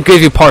 I did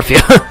give you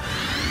Parthia.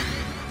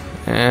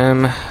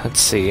 Let's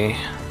see.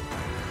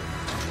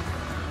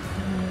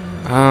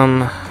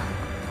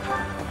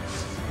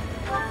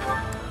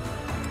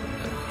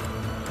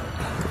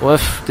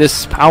 With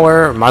this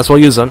power, might as well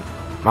use it.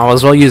 Might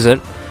as well use it.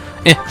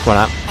 Why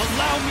not?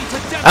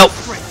 Oh!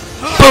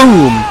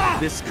 Boom!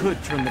 This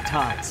could turn the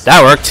tides.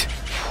 That worked.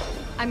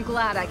 I'm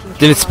glad I can.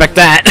 Didn't expect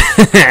that.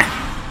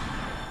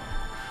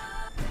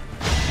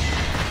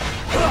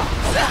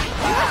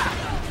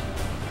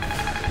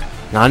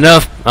 Not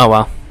enough. Oh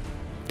well.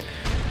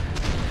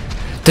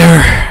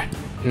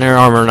 They're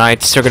armor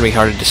knights. They're gonna be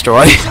hard to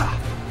destroy.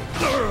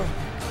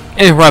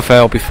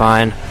 Raphael will be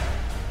fine.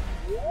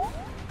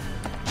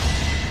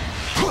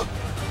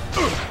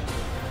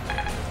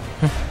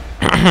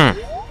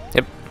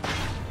 Yep.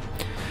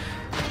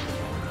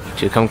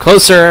 To come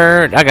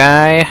closer. That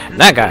guy.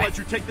 That guy. Let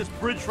you take this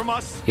bridge from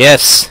us?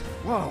 Yes.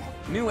 Whoa,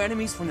 new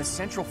enemies from the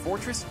central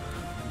fortress?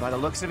 By the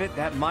looks of it,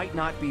 that might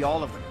not be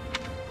all of them.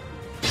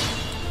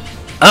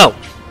 Oh.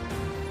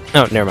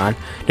 Oh, never mind.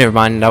 Never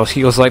mind. That was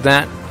heals like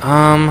that.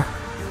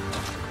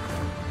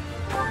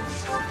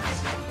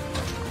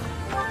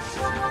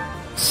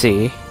 Let's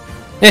see.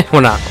 Why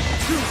not?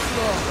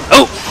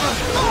 Oh.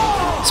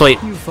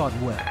 Sweet. You fought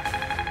well.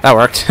 That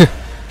worked.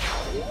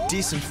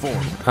 Decent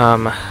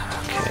form.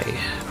 Okay.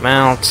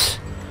 Mount.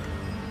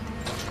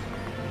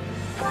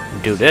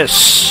 Do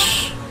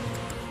this.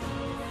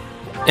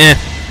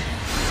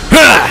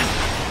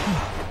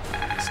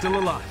 Still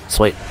alive.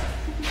 Sweet.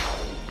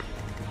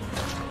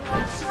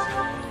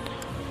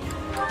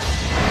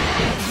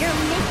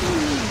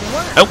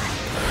 Oh!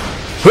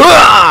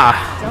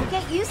 Don't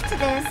get used to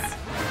this.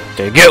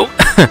 There you go.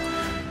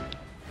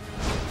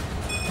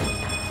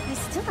 I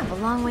still have a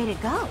long way to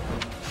go.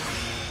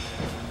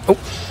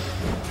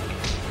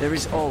 There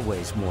is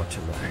always more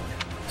to learn.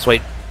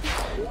 Sweet.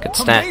 Good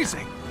stat.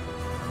 Amazing.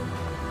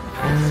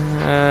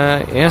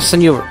 Yeah,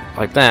 send you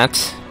like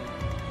that.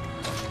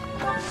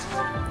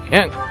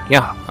 Yeah,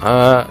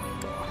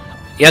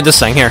 yeah, this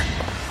thing here.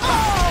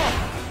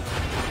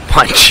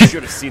 Punch.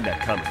 Should have seen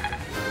that coming.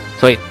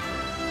 Sweet.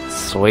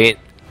 Sweet.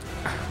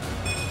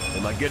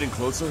 Am I getting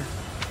closer?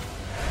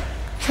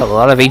 That's a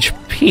lot of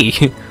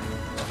HP.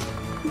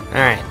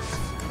 Alright.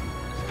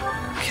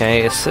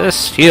 Okay,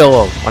 assist,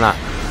 heal. Why not?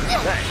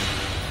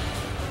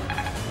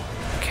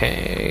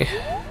 Okay.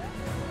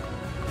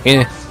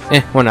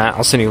 Why not?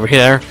 I'll send you over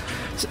here.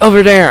 It's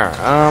over there.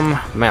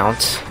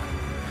 Mount.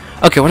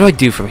 Okay, what do I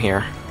do from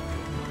here?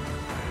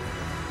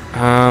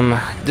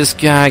 This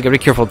guy, gotta be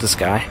careful with this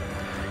guy.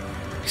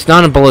 He's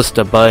not a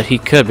ballista, but he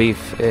could be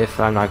if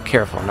I'm not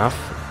careful enough.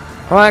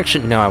 Well,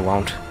 actually, no, I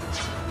won't.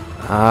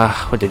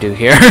 What to do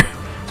here?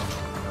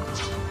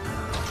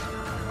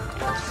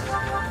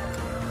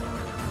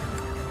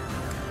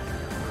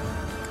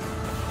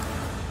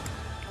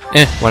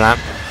 Why not?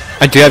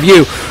 I do have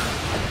you!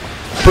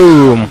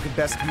 Boom!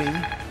 Best me.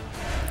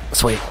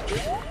 Sweet.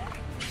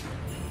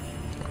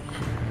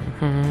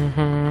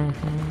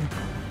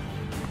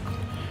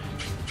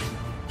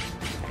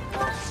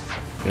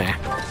 Nah.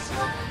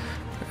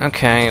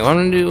 Okay, what I'm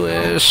gonna do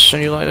is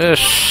send you like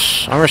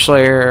this. Armor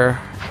Slayer.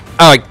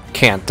 Oh, I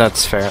can't.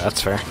 That's fair.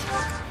 That's fair.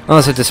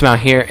 Unless I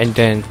dismount here and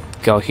then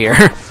go here.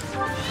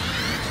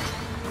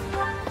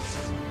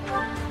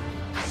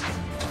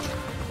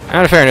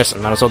 Out of fairness, I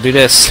might as well do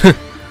this.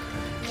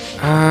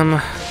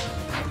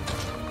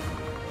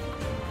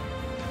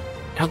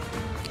 I'll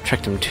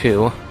check them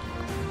too.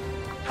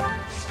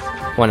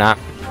 Why not?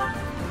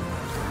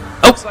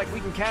 Looks like we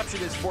can capture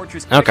this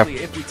fortress quickly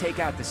if we take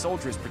out the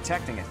soldiers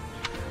protecting it.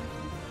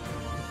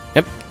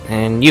 Yep,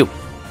 and you.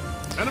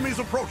 Enemies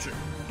approaching.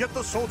 Get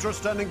the soldiers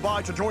standing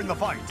by to join the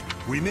fight.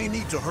 We may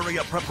need to hurry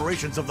up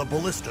preparations of the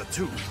ballista,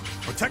 too.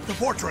 Protect the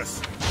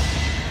fortress.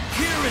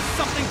 Here is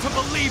something to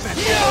believe in.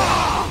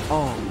 Yeah!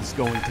 All is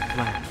going to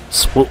plan.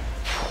 Swoop.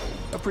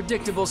 A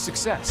predictable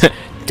success.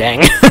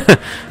 Dang.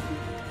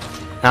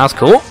 That was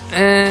cool.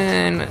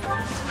 And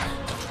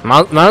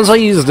might as well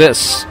use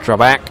this. Draw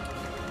back.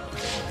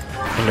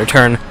 And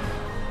return.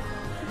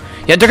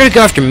 Yeah, they're gonna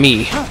go after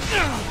me.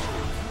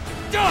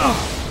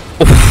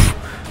 Oof.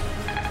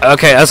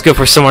 Okay, that's good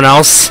for someone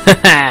else.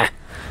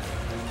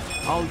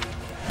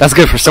 That's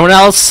good for someone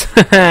else.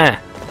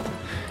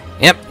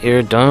 Yep,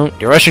 you're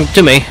rushing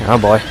to me. Oh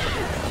boy.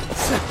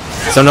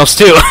 Someone else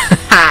too.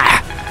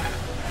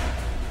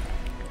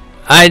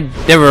 I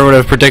never would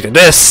have predicted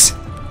this.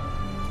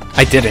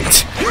 I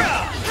didn't.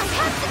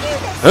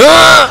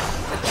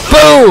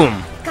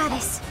 Boom!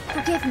 Goddess,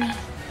 forgive me.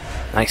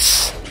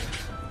 Nice.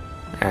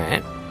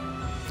 Alright.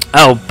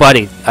 Oh,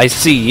 buddy, I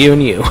see you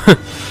and you.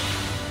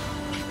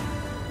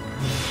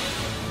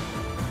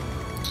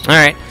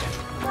 Alright.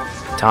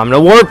 Time to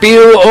warp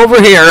you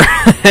over here.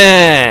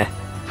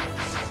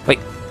 Wait.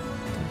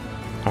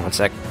 Hold on a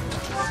sec.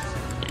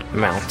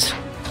 Mount.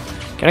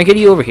 Can I get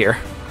you over here?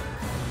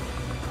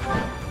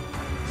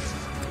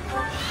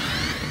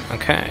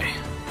 Okay.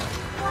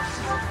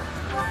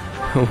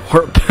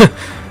 Warp.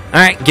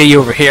 Alright, get you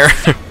over here.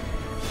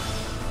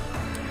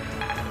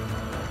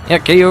 Yeah,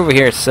 get you over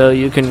here so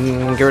you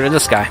can get rid of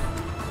this guy.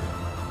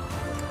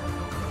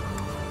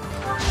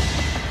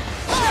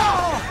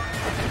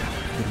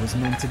 It was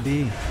meant to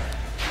be.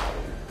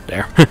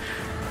 There.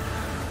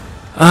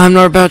 I'm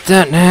not about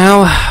that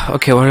now.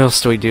 Okay, what else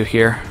do we do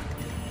here?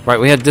 Right,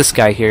 we had this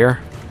guy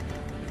here.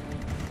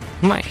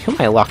 Who am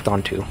I locked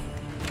onto?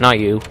 Not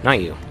you, not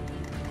you.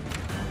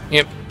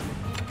 Yep.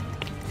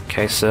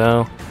 Okay,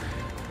 so...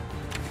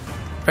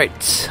 Right,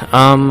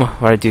 what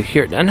do I do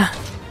here then?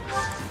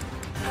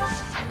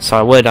 So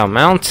I would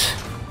mount.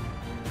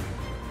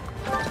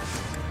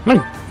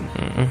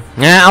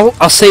 Yeah,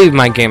 I'll save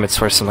my game. It's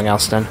for something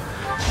else then.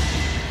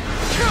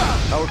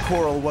 Our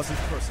quarrel wasn't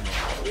personal.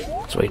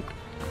 Sweet.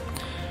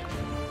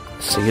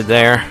 See you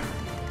there.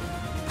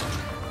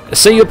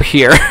 See you up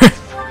here.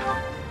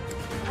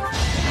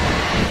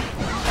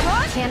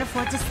 Can't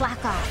afford to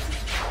slack off.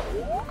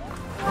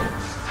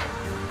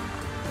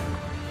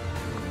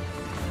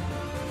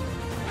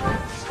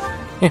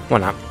 Yeah, why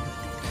not?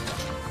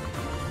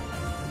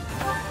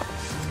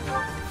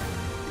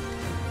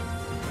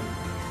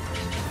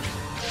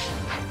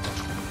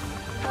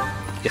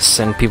 Just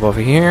send people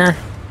over here.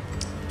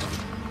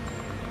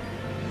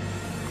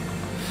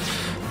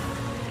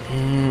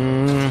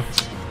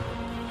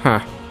 Huh.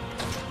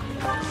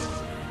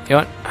 You know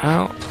what?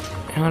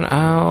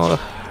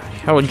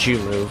 How would you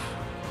move?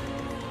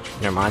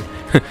 Never mind.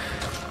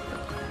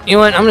 You know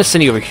what? I'm gonna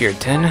send you over here,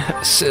 then.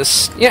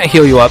 Assist. Yeah,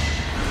 heal you up.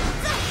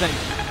 Thank you.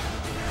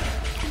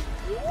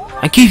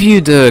 I gave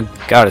you the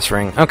goddess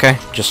ring. Okay,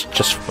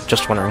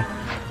 just wondering.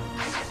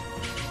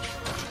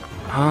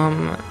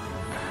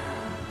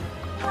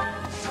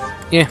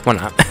 Yeah, why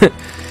not?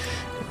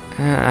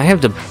 I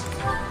have to...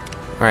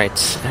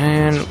 Right,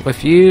 and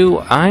with you,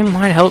 I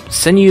might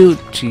send you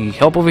to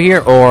help over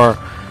here, or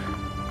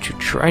to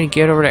try to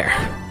get over there.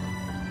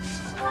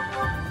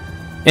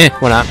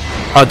 Why not?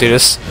 I'll do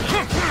this.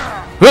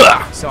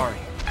 Sorry,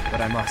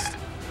 but I must.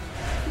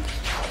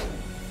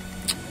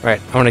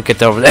 Right, I want to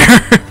get over there.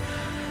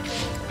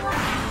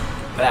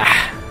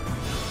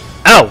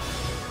 Oh!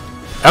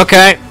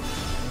 Okay.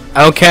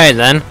 Okay,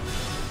 then.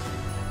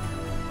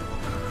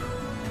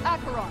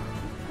 Acheron,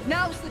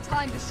 now's the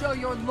time to show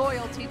your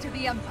loyalty to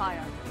the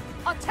Empire.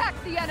 Attack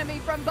the enemy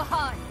from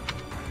behind.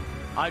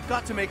 I've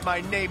got to make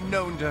my name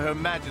known to Her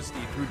Majesty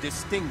through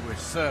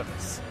distinguished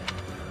service.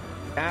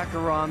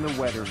 Acheron the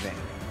Weather Vane.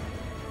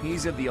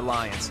 He's of the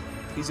Alliance.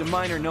 He's a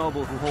minor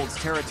noble who holds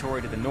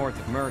territory to the north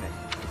of Myrdin.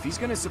 If he's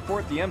gonna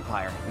support the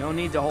Empire, no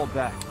need to hold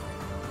back.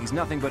 He's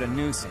nothing but a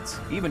nuisance,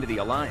 even to the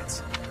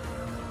Alliance.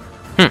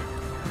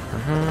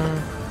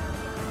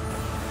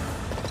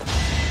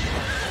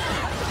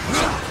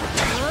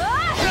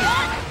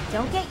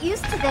 Don't get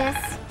used to this.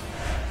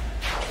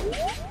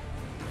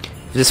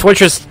 This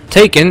fortress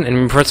taken and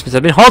reinforcements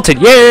have been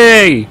halted.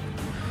 Yay!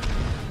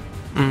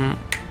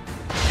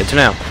 Good to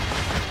know.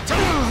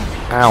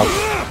 Ow.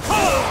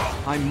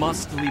 I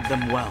must lead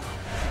them well.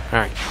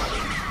 Alright.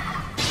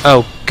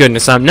 Oh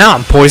goodness, now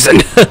I'm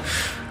poisoned.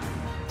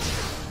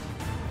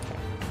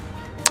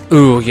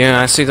 Ooh,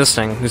 yeah, I see this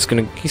thing. He's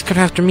gonna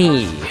after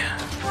me.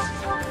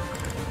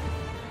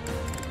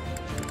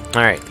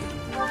 Alright.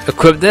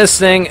 Equip this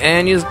thing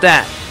and use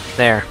that.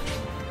 There.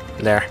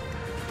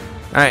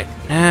 Alright,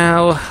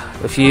 now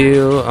with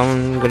you,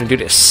 I'm gonna do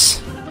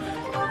this.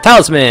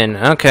 Talisman!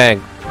 Okay.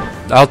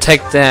 I'll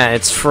take that.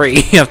 It's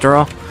free after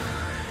all.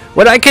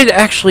 What I could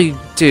actually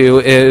do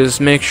is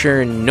make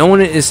sure no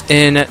one is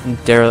in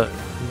their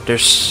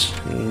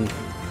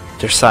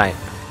sight.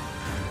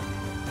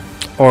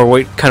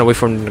 Or kind of wait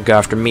for them to go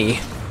after me.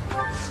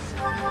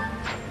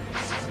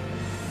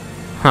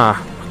 Huh.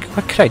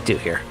 What could I do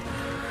here?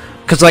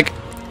 Because, like,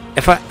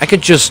 if I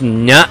could just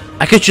not...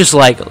 I could just,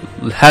 like,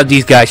 have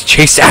these guys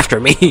chase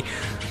after me.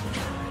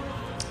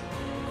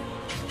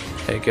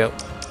 There you go.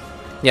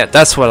 Yeah,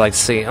 that's what I like to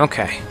see.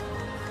 Okay.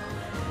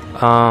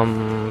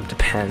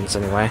 Depends,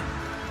 anyway.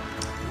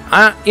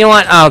 You know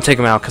what? I'll take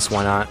him out, because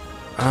why not?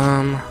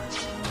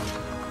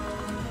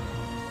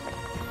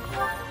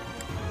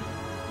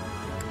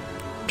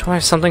 Do I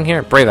have something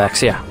here? Brave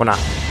Axe, yeah, why not?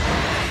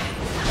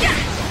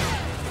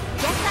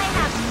 Guess I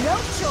have no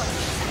choice.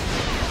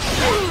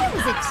 It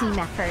was a team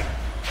effort.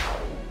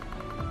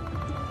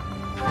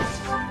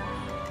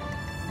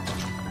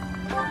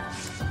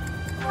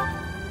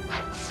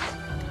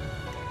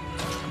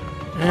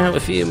 Yeah,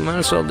 if you might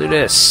as well do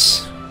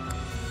this.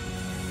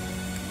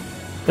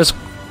 Just...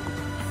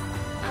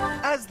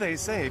 As they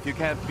say, if you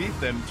can't beat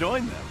them,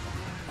 join them.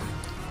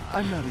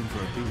 I'm not in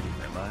for a beating,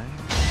 am I?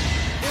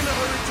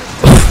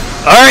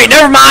 Alright,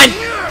 never mind!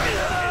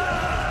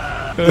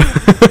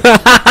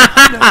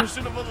 Never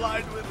should have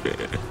aligned with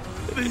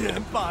the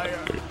Empire.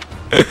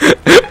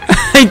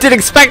 I didn't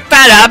expect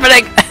that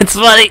happening! It's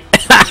funny!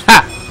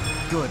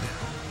 Good,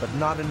 but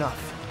not enough.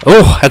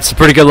 Oh, that's a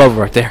pretty good level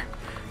right there.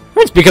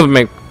 It's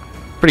becoming a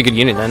pretty good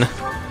unit then.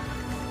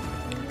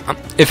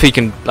 If he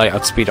can, like,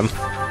 outspeed him.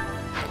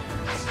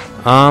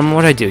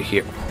 What do I do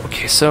here?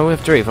 Okay, so we have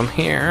 3 of them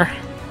here.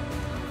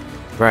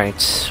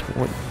 Right.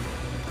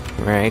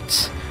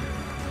 Right.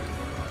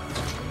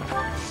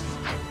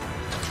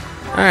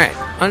 Alright,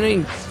 I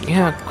mean,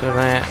 yeah, go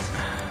that.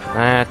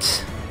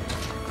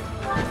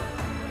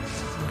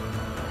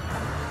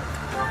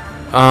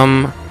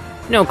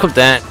 No, equip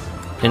that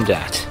and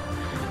that.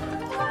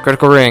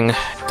 Critical ring.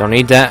 Don't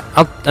need that.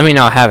 I'll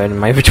have it in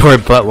my inventory,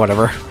 but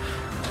whatever.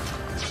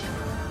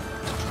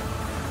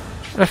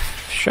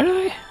 Should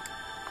I?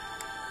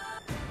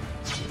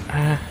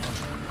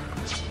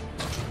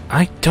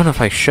 I don't know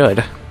if I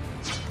should.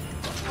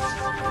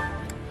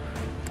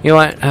 You know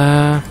what?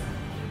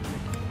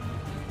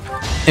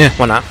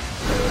 Why not?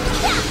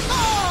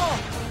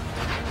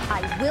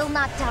 I will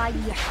not die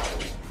yet.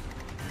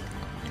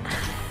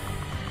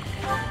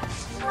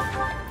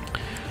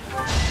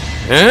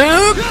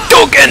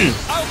 Token!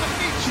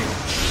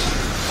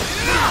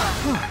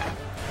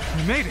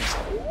 You made it.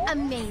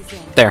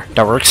 Amazing. There,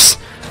 that works.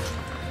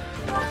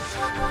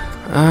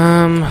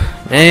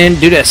 And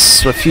do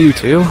this with you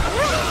two.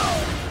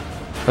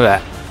 Look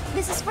at that.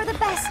 This is for the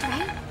best,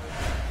 right?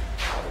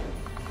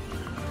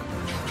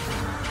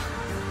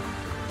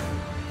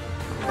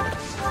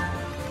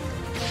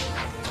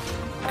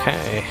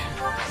 Okay.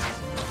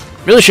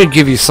 Really should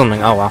give you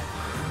something. Oh well.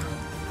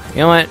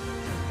 You know what?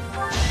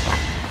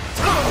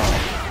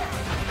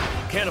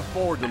 Can't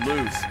afford to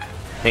lose.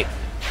 Hey.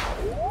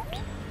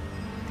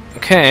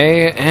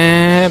 Okay,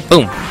 and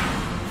boom.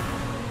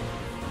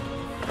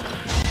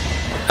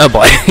 Oh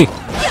boy.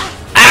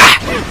 Ah!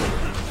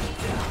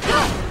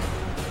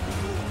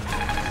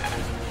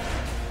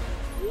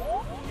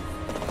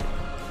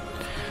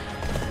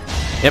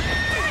 Yep.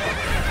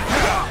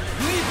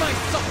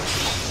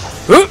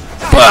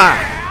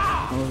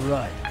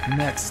 Alright,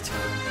 next.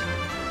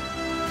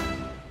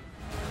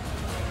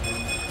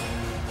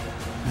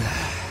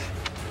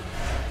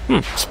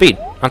 Speed.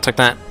 I'll take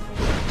that.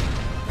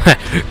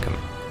 Come on.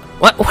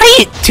 What are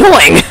you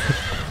doing?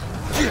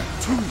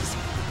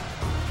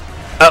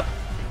 Oh,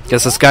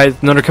 guess this guy's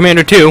another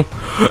commander too.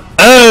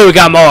 Oh, we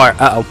got more.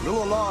 Uh-oh.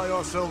 We'll ally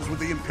ourselves with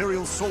the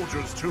Imperial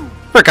soldiers too.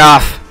 Frick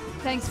off.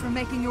 Thanks for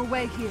making your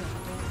way here.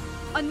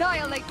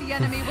 Annihilate the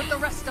enemy with the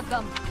rest of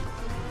them.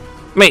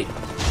 Mate.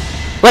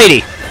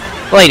 Lady.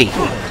 Lady. You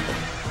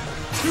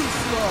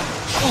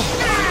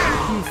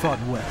fought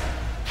well.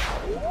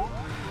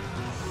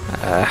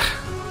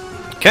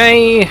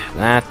 Okay,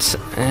 that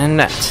and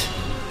that.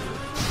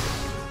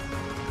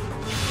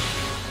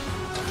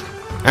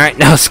 Alright,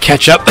 now let's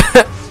catch up.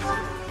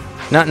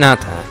 Not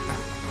that.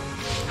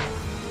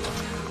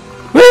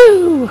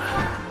 Woo!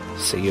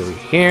 See you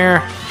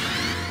here.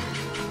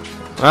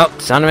 Well,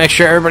 it's time to make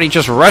sure everybody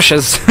just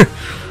rushes.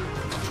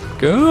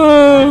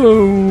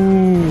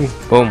 Go!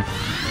 Boom.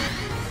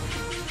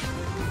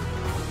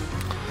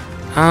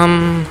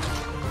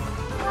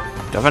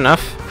 Do I have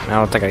enough? I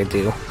don't think I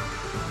do.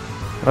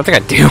 I don't think I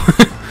do.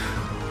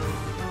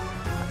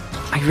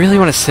 I really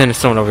want to send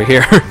someone over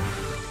here.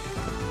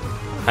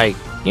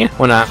 Yeah,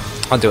 why not?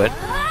 I'll do it.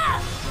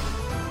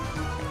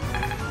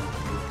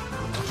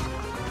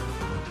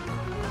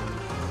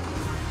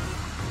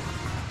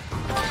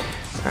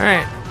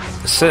 Alright.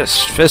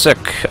 Assist physic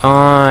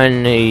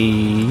on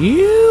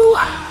you.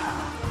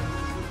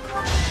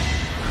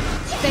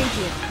 Thank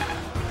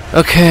you.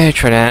 Okay,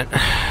 try that.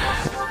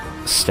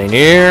 Stay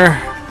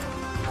near.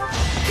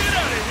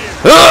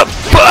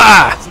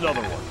 That's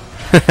another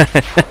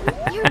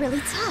one. You're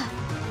really tough.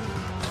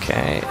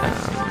 Okay, I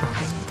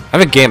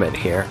have a gambit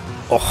here.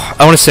 Oh,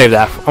 I want to save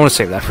that. I want to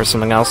save that for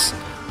something else.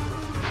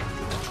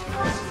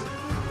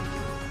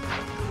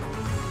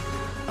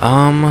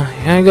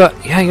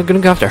 Yeah, you're gonna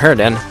go after her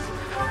then.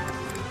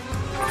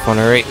 Why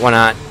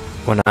not?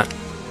 Why not?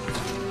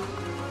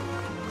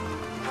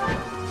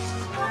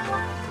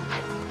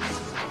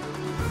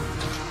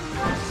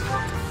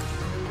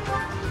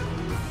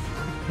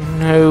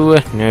 No,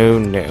 no,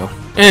 no.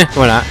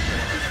 Why not?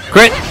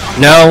 Crit!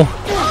 No!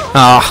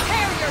 Ah.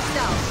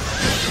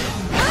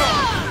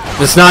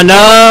 That's not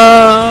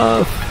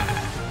enough!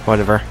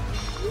 Whatever.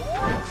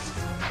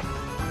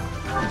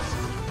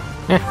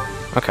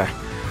 Okay.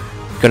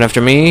 Going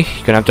after me,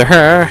 going after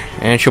her,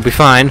 and she'll be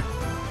fine.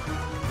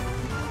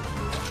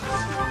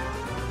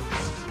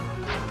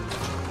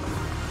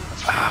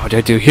 What do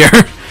I do here?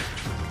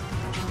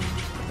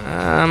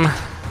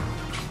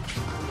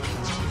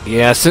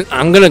 Yes,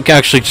 I'm gonna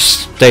actually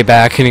just stay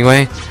back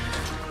anyway.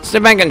 Stay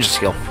back and just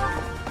heal.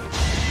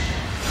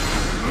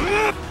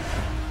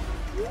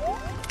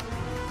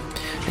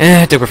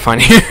 I think we're fine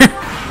here.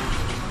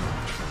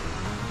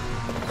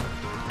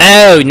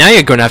 Oh, now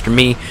you're going after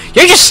me.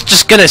 You're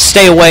just gonna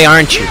stay away,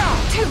 aren't you?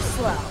 Too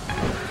slow.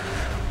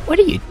 What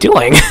are you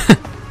doing?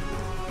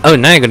 Oh,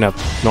 now you're going up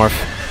north.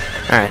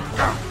 Alright.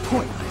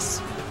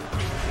 Pointless.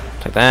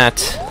 Like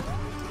that.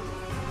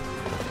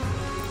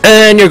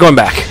 And you're going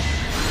back.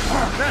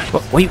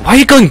 Wait, why are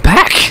you going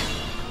back?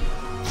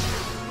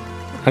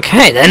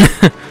 Okay, then.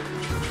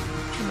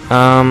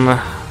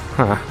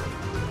 Huh.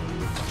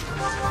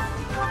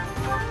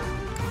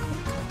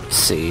 Let's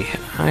see.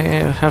 I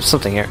have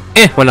something here.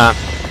 Why not?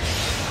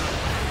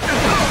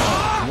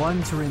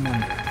 One to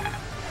remember.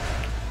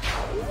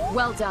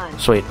 Well done.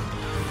 Sweet.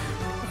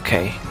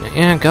 Okay.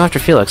 Yeah, go after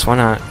Felix. Why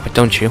not? Why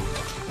don't you?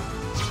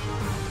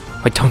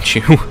 Why don't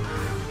you?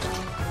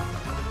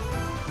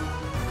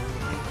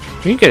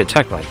 You get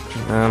attacked by.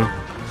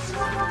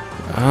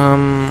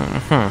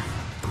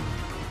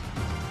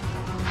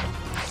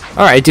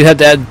 Alright, I do have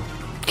that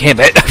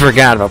gambit. I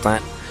forgot about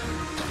that.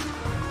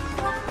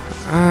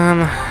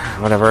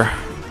 Whatever.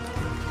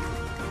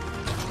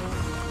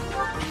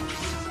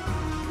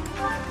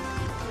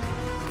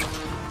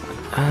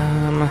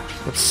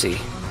 Let's see.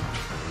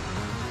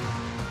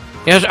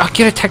 Yeah, I'll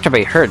get attacked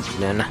by her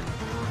then.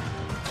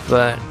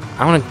 But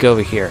I want to go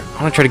over here.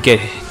 I want to try to get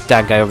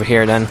that guy over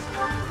here then.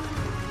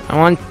 I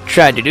want to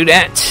try to do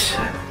that.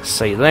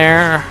 So you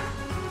there.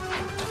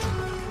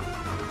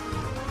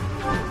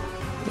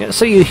 Yeah,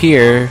 so you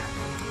here.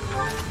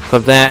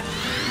 Clip that.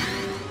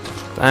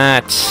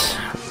 That.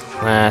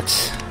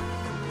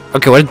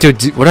 Okay, what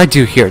do I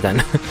do here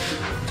then?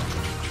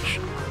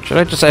 Should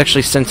I just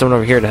actually send someone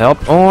over here to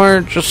help,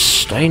 or just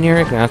stay near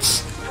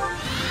Ignatz?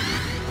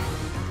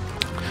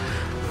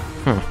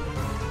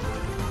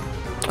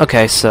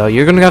 Okay, so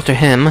you're gonna go after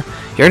him.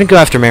 You're gonna go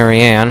after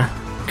Marianne,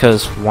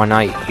 because why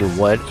not? You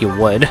would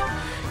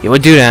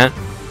do that.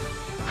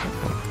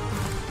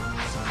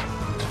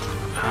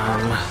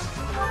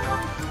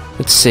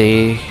 Let's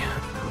see.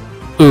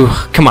 Ooh,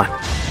 come on.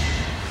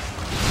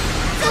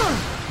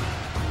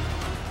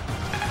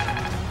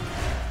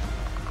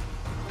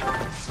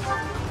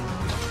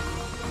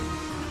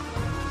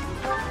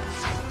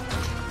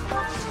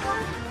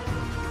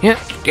 Yeah,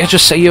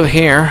 just say you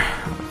here.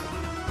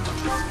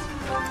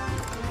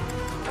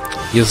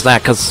 Use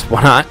that, cause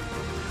why not?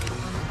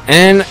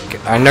 And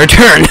on their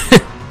turn.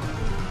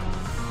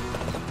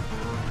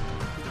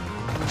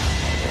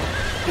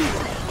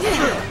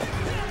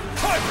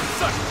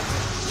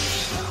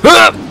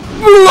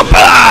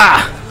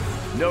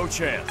 No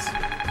chance.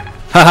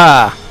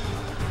 Haha.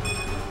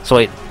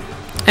 Sweet.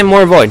 And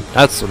more void.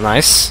 That's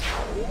nice.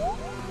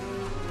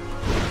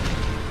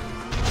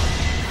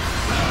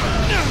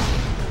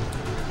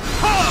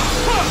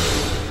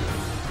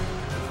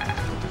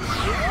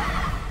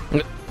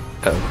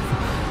 Oh.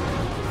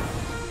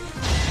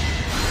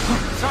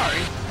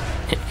 Sorry.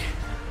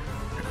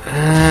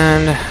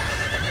 And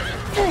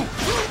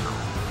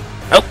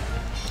oh,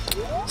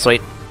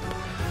 sweet.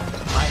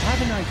 I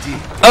have an idea.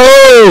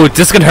 Oh,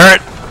 this could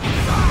hurt.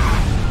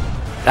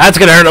 That's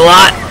gonna hurt a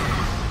lot.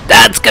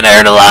 That's gonna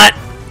hurt a lot.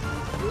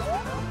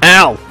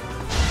 Ow.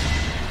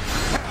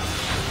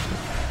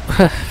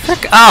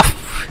 Frick off,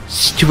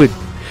 stupid.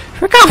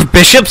 Frick off,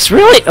 bishops.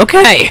 Really?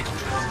 Okay.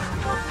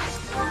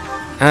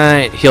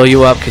 Alright, heal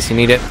you up because you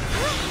need it.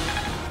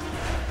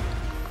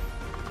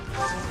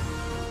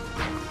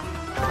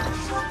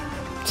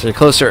 So you're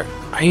closer.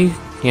 Are you?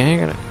 Yeah,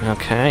 you're gonna.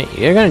 Okay,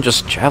 you're gonna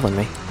just javelin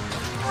me.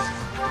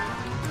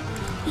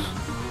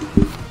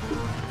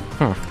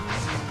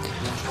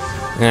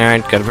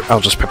 Alright, I'll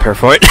just prepare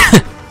for it.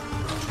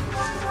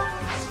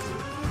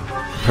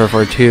 Prepare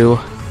for it too.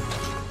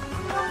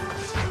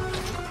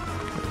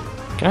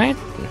 Can I?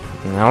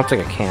 No, I don't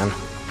think I can.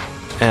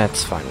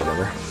 That's fine,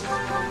 whatever.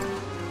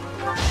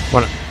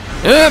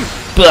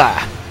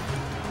 Blah.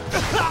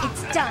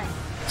 It's done.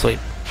 Sweet.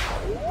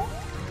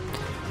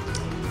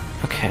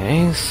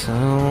 Okay,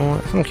 so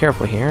if I'm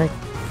careful here,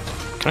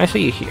 can I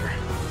see you here?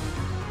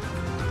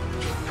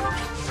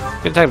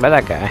 Good talk about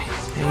that guy.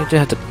 You do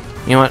have to.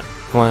 You know what?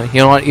 Well, you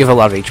know what? You have a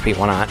lot of HP.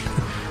 Why not?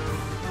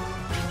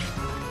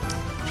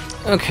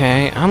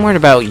 Okay, I'm worried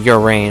about your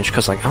range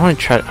because, like, I want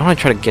to try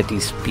to get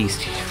these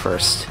beasts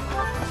first.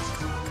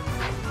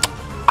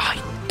 I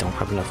don't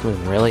have enough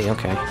movement, really.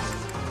 Okay.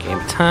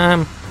 Game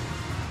time.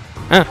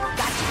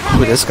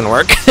 Ooh, this is gonna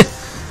work.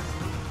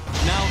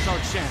 Now's our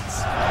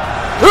chance.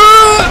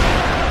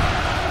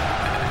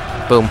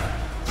 Boom.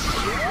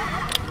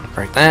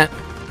 Break that.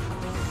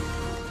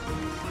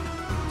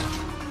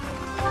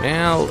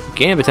 Now,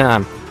 gambit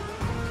time.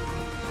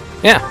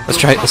 Yeah, let's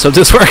try it. Let's hope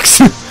this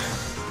works.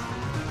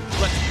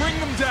 Let's bring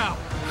them down.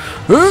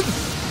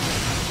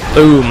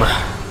 Boom.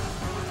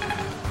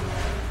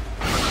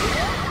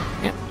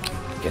 Yep.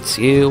 Gets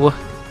you.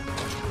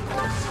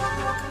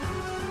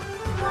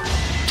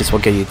 Just will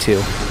get you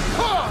too.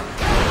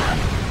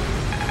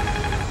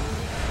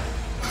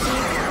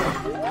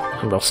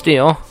 And we'll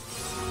steal.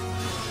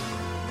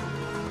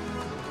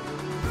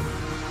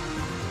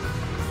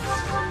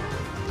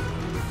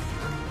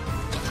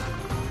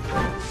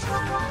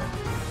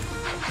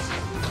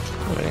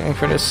 Waiting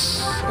for this.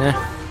 Yeah.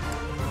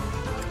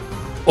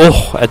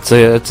 Oh, that's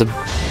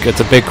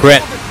a big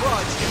crit.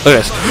 Look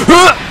at this.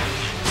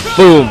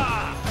 Boom.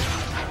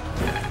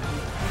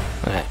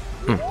 Alright.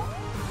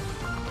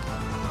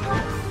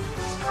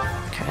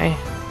 Okay.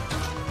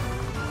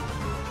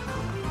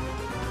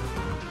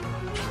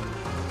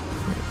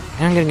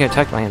 I'm gonna get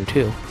attacked by him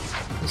too.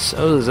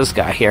 So is this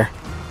guy here.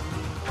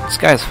 This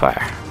guy's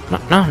fire.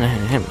 No,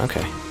 him.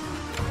 Okay.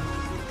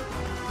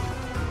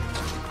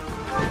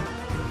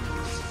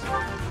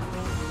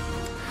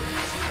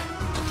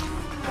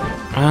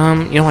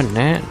 You know what?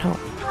 Nah, no.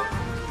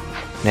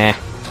 Nah.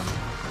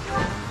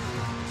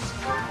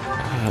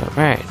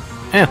 Right.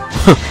 Yeah.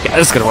 Yeah,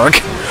 this is gonna work.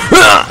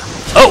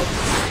 Oh!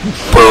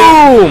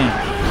 Boom!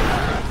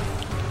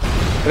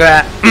 Look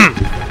at that.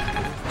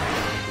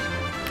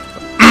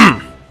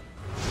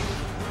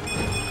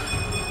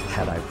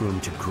 Had I room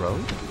to grow?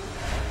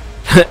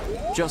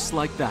 Just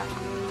like that.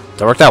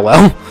 That worked out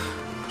well.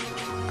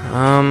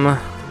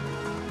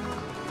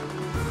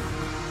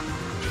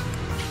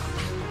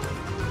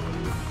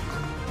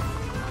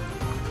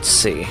 Let's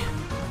see.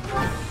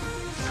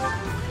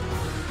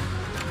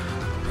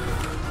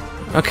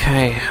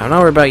 Okay, I'm not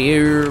worried about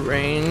your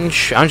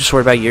range. I'm just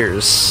worried about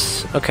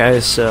yours. Okay,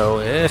 so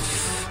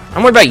if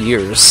I'm worried about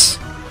yours.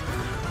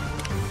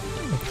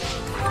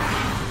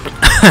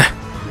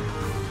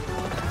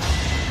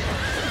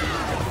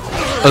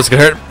 Oh, it's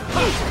gonna hurt.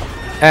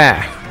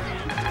 Ah.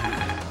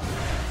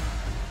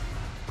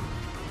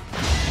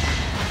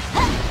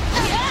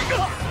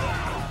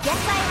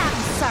 Guess I am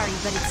sorry,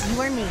 but it's you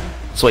or me.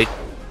 Sweet.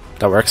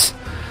 That works.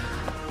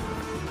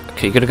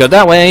 Okay, you're gonna go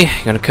that way.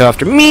 You're gonna go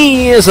after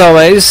me, as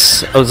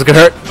always. Oh, is it gonna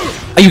hurt?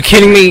 Are you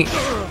kidding me?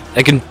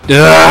 I can...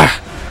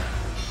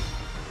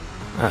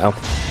 Uh-oh.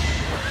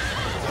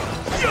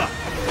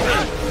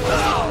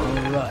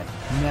 Alright,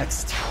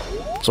 next.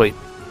 Sweet.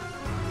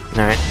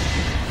 Alright.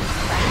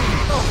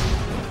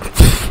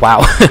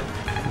 Wow.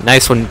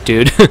 Nice one,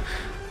 dude.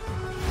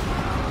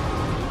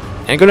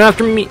 You're going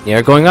after me.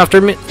 You're going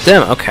after me.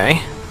 Them,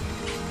 okay.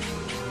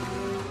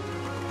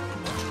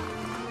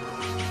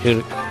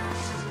 Dude.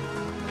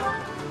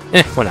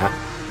 Why not?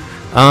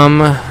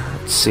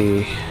 Let's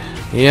see.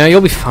 Yeah,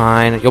 you'll be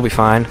fine. You'll be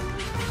fine.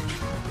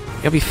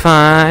 You'll be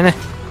fine.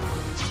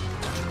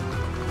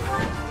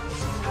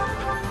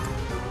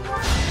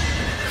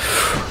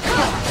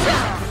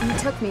 You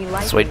took me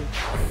lightly. Sweet.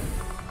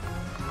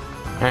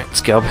 Alright,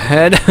 let's go up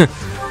ahead.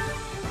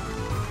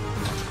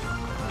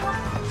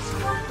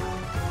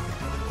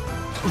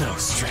 No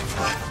strength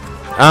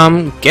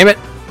left. Game it.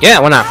 Yeah,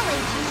 why not?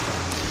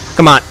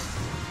 Come on.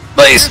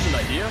 Please. Here's an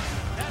idea.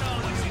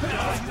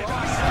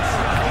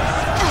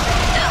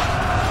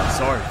 I'm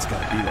sorry it's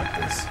gotta be like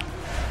this.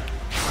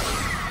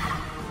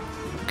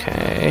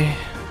 Okay.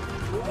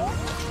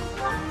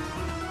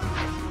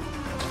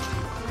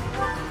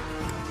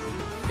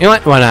 You know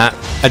what? Why not?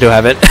 I do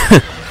have it.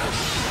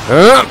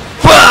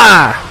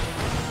 Bah!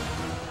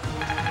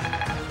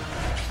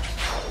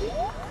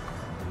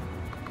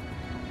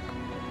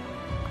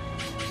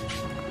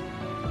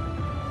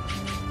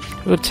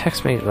 Who would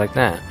text me like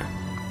that?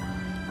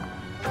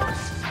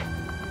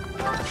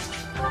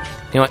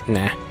 You know what?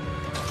 Nah.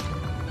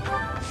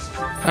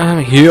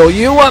 Heal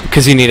you up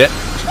because you need it.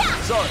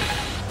 Sorry.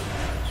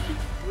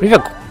 We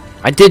have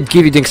I did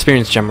give you the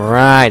experience gem,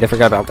 right? I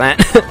forgot about that.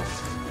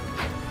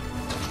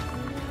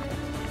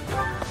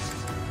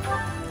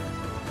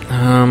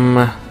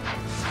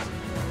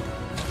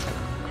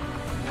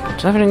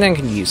 Do I have anything I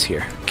can use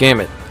here?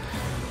 Gamut.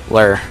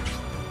 Lair.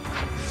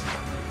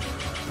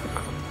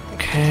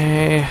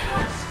 Okay.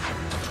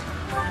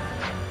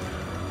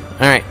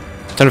 Alright.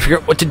 Time to figure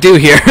out what to do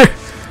here.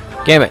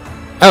 Gamut.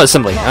 Oh,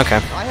 assembly. Okay.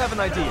 I have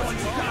an idea.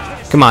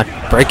 Come on.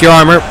 Break your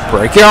armor.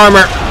 Break your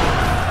armor.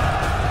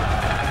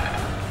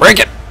 Break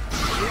it.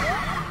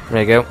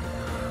 There you go.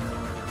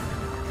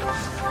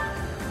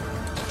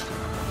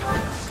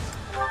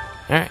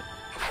 Alright.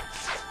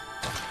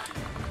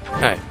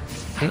 Alright.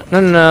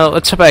 No.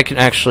 Let's hope I can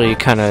actually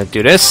kind of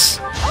do this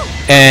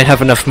and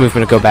have enough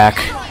movement to go back.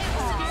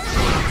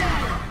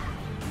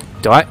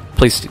 Do I?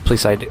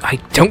 Please, I do. I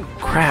don't.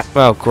 Crap.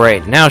 Oh,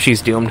 great. Now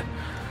she's doomed.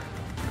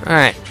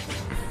 Alright.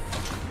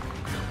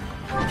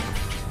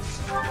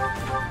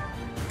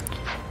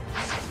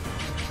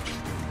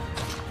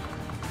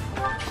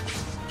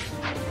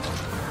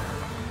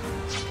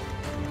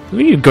 Who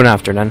are you going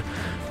after then?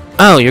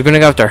 Oh, you're gonna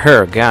go after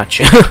her.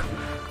 Gotcha.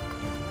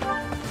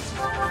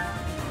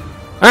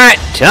 Alright,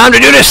 time to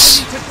do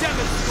this!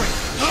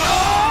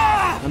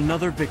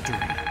 Another victory.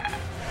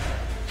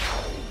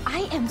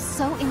 I am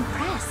so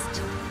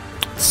impressed.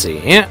 Let's see.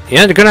 Yeah,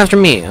 they're going after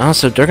me.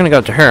 Also, they're gonna go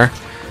after her.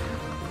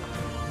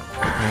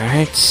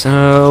 Alright,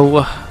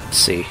 so... Let's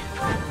see.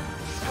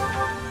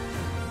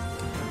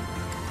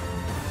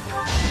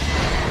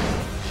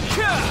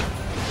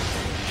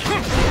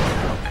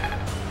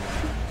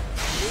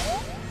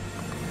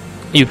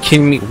 Are you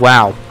kidding me?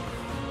 Wow.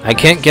 I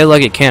can't get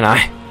lucky, can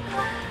I?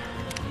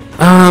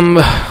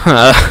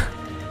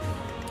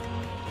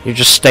 You're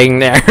just staying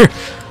there.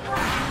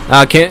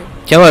 Can't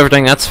kill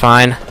everything, that's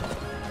fine.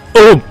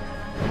 Oh!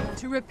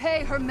 To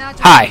repay her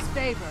majesty's Hi.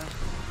 favor,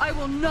 I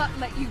will not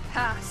let you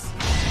pass.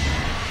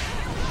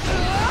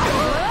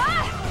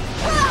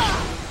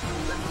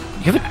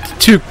 You have a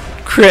 2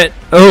 crit.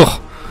 Oh,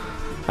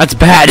 that's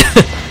bad.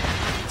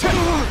 It's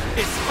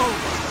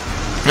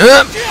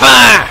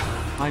over.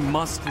 I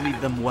must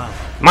lead them well.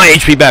 My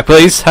HP back,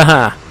 please.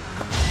 Haha.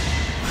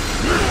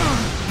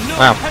 No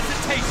Wow.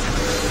 hesitation.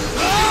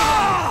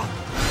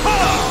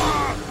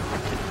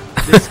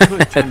 This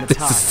could turn the This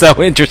tide. is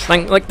so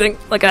interesting. Look at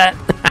that.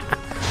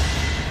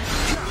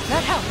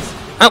 That helps.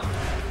 Oh.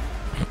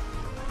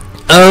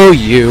 Oh,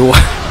 you.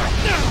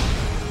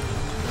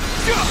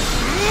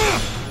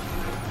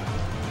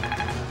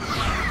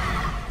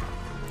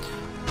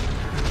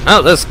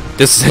 Oh, this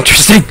is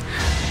interesting.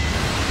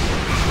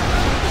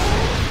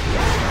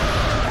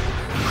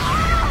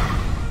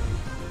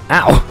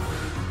 Ow.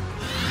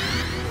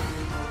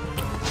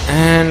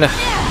 And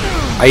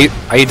are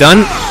you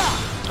done?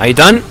 Are you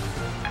done?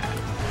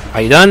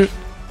 Are you done?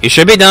 You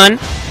should be done.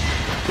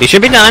 You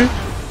should be done.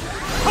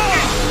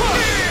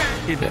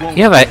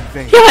 You have a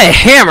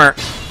hammer.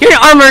 You're an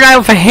armored knight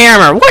with a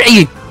hammer. What are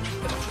you?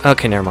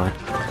 Okay, never mind.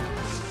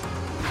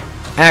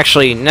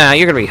 Actually, nah,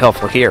 you're gonna be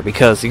helpful here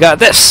because you got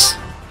this.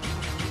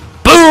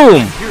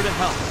 Boom! Here to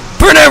help.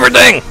 Burn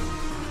everything. I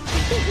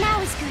think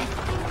now is good.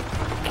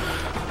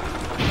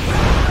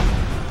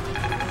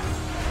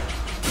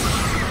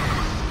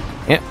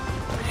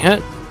 Yeah,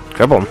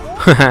 grab him.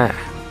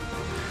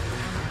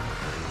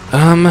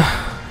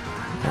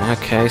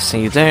 Okay,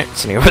 see you there.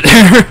 See you over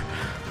there.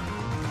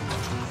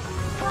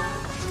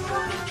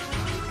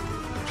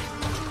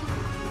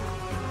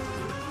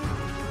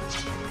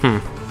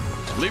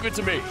 Leave it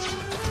to me.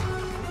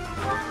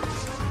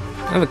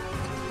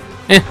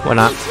 Why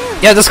not?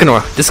 Yeah, this can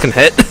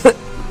hit.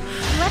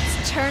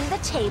 Let's turn the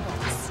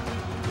tables.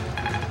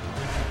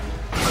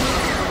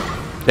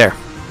 There.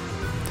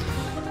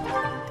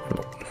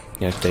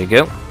 Yeah, there you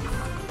go.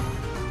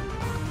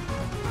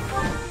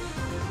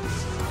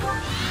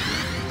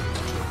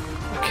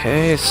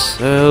 Okay,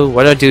 so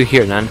what do I do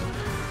here then?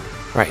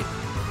 Right.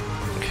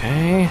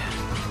 Okay.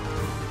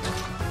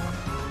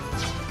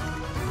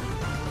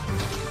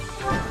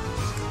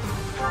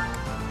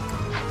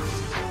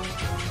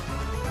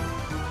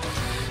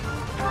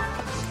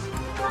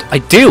 I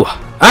do.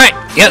 All right.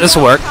 Yeah, this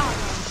will work.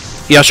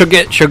 Yeah, she'll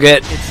get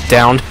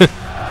down.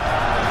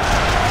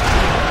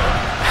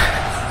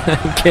 I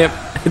can't.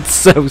 It's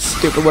so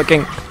stupid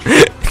looking.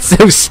 It's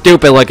so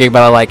stupid looking,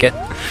 but I like it.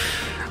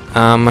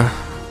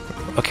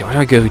 Okay, where do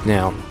I go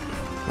now?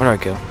 Where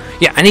do I go?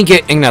 Yeah, I need to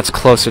get Ignatz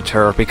closer to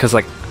her because,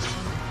 like,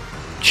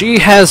 she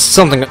has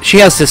something. She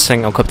has this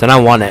thing equipped, and I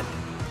want it.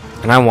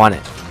 And I want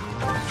it.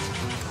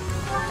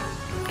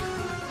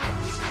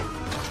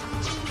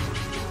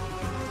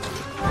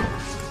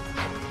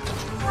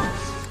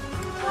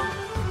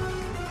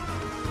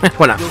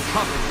 Why not?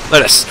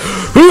 Let us.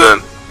 I know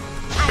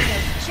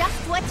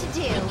just what to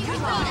do.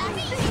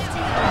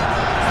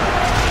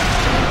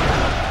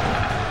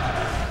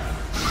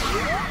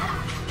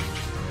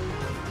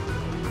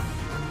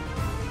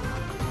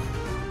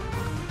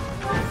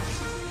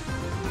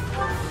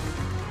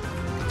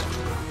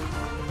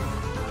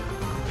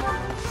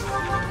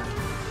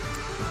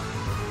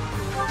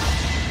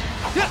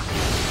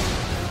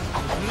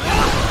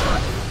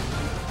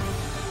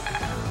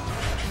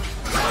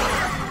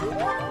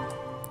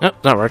 Oh,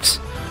 that works.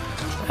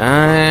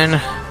 And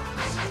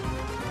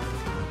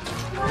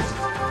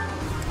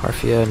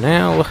Parfia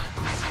now.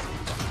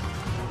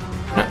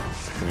 Oh,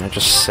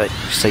 just set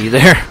you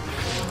there.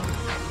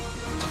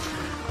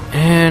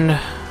 And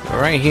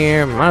right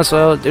here, might as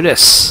well do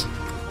this.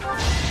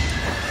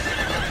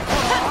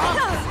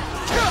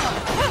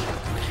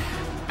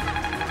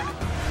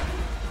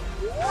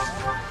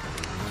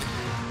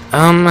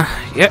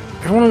 Yeah,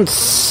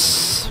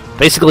 everyone's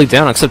basically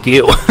down except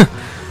you.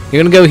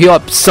 You're gonna go heal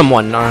up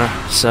someone,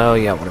 so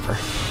yeah, whatever.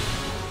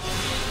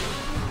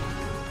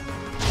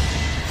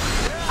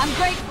 I'm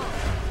grateful.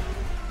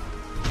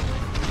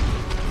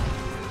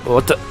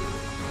 What the?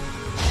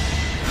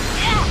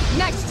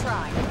 Nice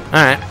try.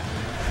 Alright.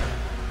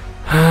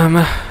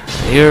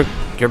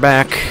 You're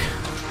back.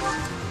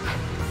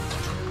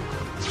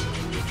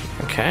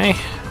 Okay.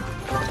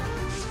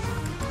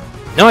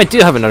 No, I do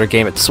have another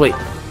game. It's sweet.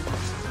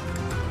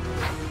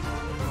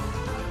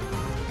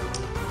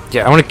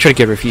 Yeah, I want to try to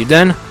get reviewed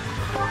then.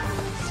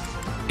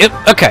 Yep,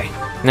 okay.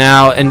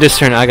 Now, in this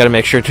turn, I gotta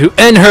make sure to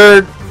end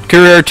her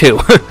career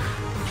too.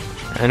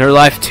 And her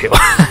life too.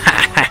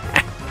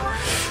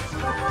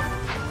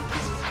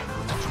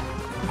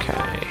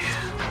 Okay.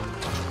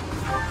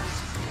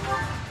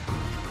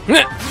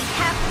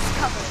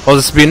 Will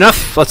this be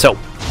enough? Let's hope.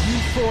 You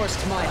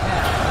forced my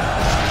hand.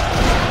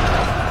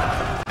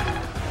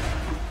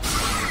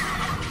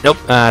 Nope,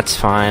 that's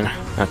fine.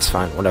 That's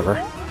fine,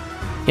 whatever.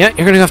 Yeah,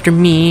 you're gonna go after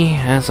me,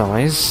 as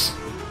always.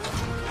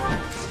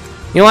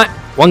 You know what?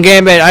 One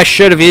game, but I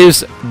should have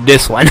used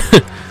this one.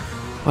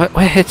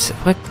 What hits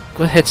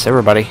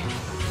everybody?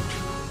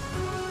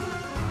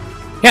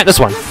 Yeah, this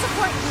one.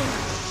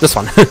 This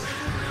one.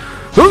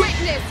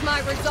 Witness my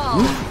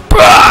resolve.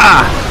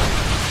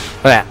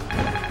 Look at that.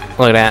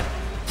 Look at that.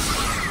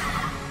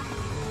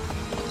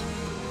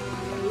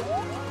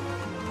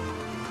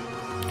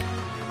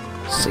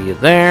 See you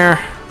there.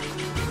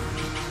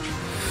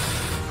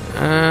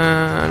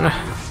 And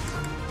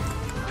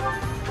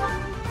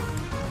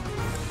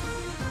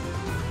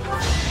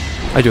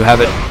I do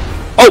have it.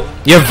 Oh,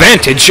 the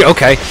advantage.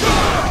 Okay.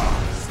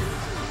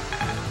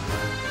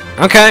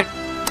 Okay.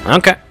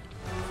 Okay.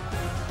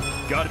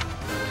 Got it.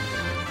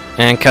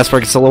 And Casper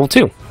gets a level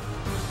 2.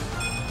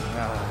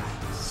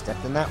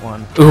 Stepped in that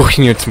one. Ooh,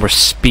 he needs some more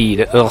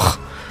speed. Ugh.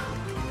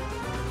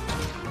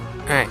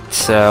 Alright,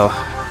 so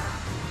how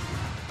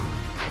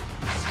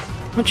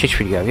much HP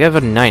do you have? You have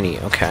a 90,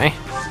 okay.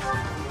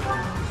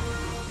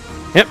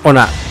 Yep, or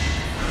not.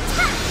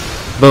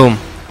 Boom.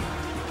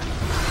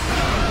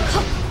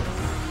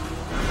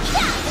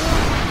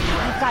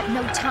 I've got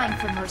no time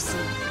for mercy.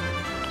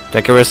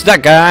 Take a risk,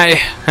 that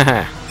guy.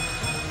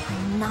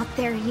 I'm not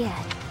there yet.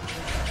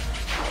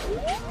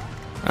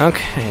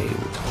 Okay,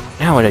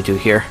 now what do I do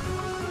here?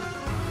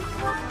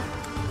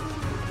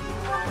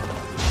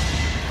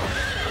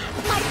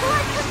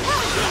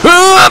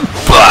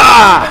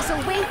 There's a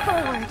way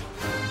forward.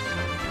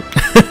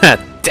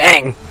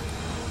 Dang.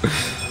 I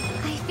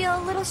feel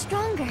a little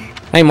stronger.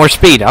 Hey, more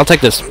speed. I'll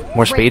take this.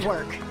 More speed. Great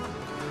work.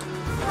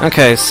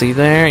 Okay, see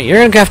there? You're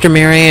gonna go after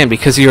Marianne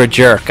because you're a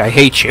jerk. I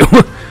hate you.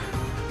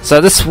 So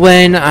this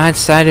when I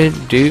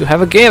decided to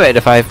have a game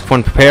if I have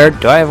one prepared.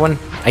 Do I have one?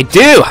 I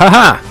do!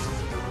 Haha!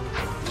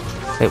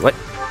 Wait, what?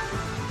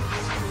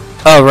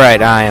 Oh,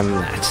 right, I am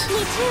that. Me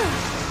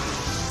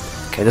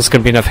too. Okay, this is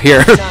gonna be enough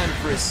here. Time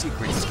for a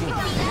secret scheme.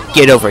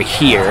 Get over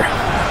here.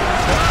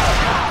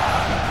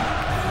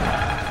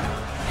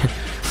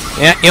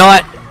 Yeah, you know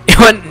what? You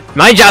know what?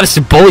 My job is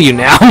to bully you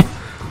now.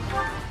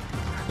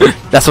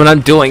 That's what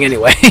I'm doing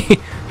anyway.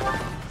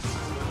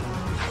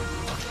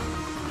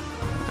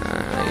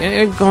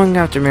 You're going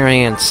after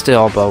Marianne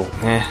still, but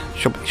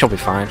she'll be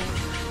fine.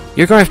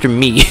 You're going after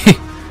me.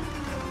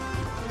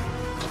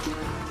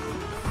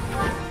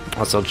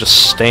 Also,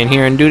 just stay in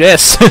here and do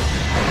this.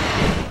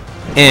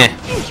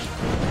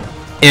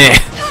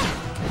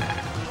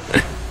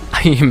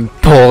 I am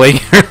bullying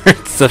her.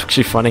 It's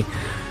actually funny.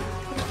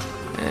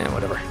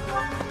 Whatever.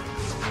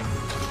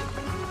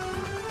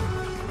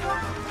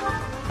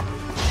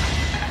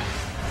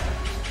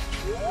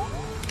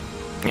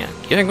 Yeah,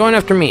 you're going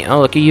after me.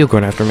 Oh, look at you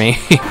going after me.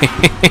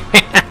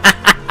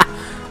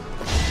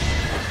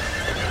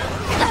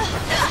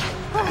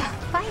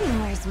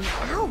 Fighting wears me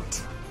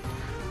out.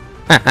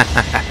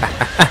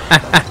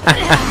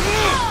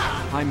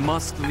 I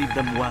must lead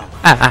them well.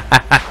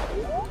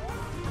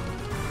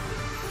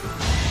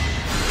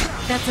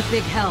 That's a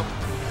big help.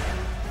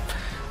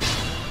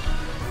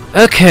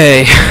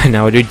 Okay,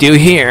 now what do we do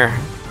here?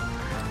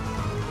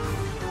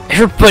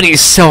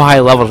 Everybody's so high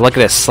level. Look at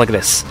this. Look at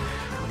this.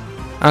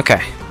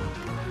 Okay.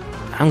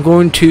 I'm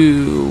going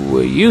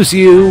to use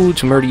you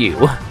to murder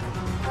you.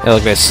 Hey,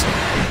 look at this.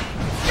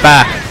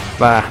 Bah.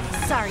 Bah.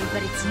 Sorry,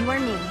 but it's you or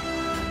me.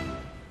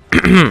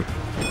 You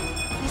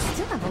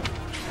still have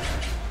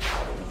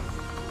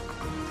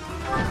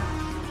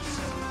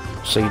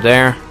a... See you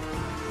there.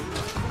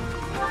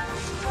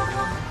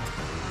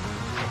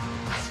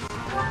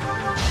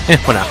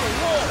 What now?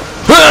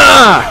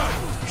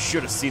 Ah! You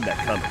should have seen that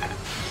coming.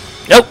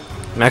 Nope.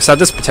 Max out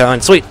this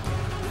battalion. Sweet.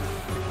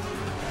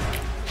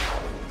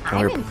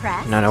 I'm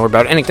impressed. Not know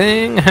about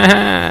anything.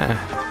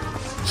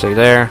 See you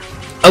there.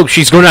 Oh,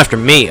 she's going after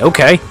me.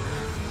 Okay.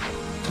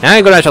 Now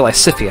I go after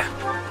Lysithea.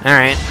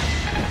 Alright.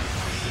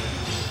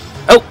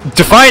 Oh,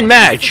 Divine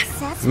Magic.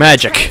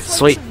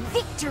 Sweet.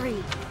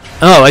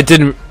 Oh, I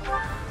didn't...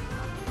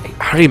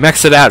 How do you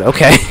max it out?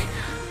 Okay.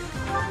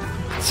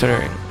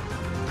 Considering...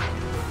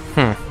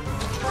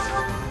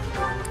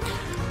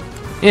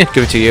 Yeah,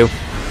 give it to you.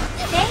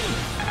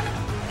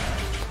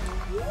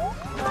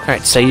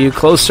 Alright, say you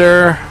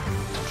closer.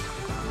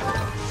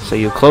 Say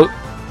you close.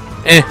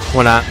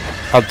 Why not?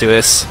 I'll do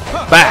this.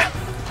 Bah!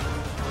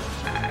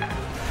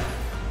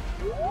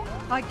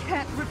 I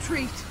can't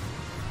retreat.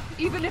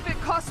 Even if it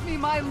costs me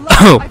my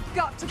life, I've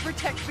got to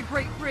protect the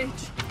Great Bridge.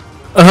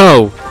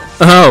 Oh,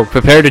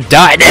 prepare to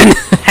die then.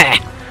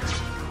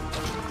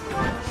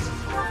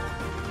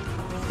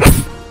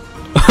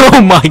 Oh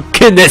my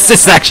goodness,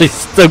 this is actually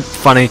so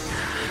funny.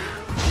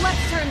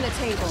 Let's turn the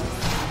table.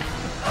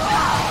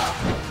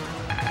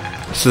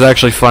 This is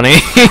actually funny.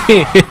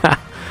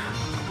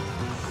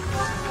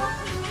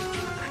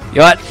 You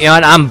know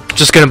what? I'm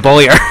just gonna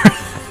bully her.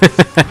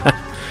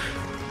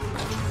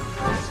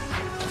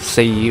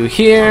 See you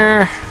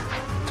here.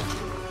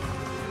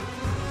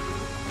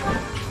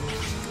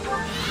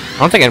 I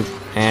don't think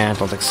I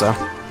don't think so.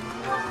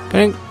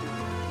 But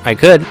I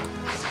could.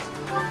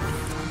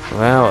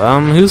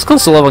 Well, who's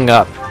close to leveling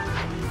up?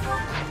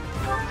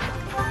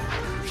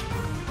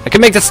 I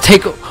can make this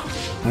take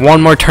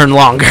one more turn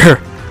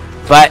longer.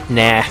 But,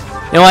 nah.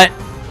 You know what?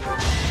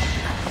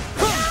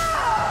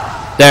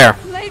 There.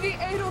 Lady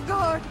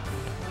Edelgard.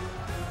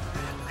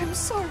 I'm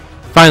sorry.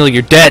 Finally,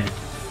 you're dead.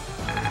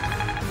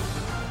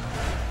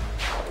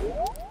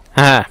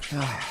 Haha.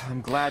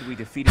 I'm glad we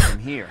defeated them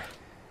here.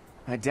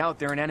 I doubt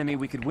they're an enemy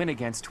we could win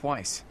against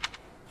twice.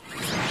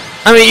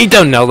 I mean, you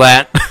don't know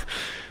that.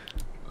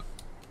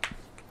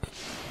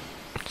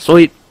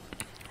 Sweet.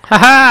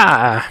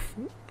 Haha.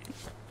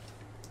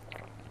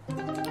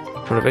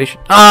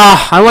 Motivation.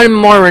 Ah, I want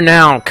more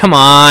renown. Come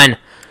on.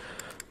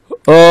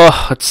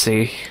 Oh, let's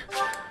see.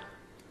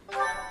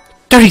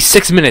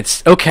 36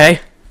 minutes. Okay.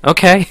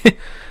 Okay.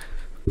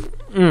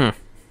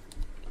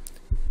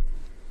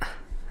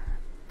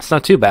 It's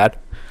not too bad.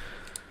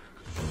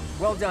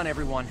 Well done,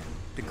 everyone.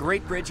 The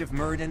Great Bridge of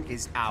Myrdin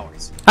is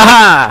ours.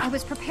 Haha! I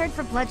was prepared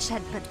for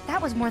bloodshed, but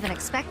that was more than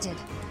expected.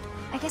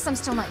 I guess I'm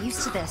still not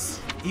used to this.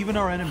 Even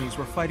our enemies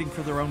were fighting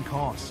for their own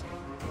cause.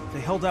 They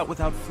held out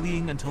without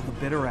fleeing until the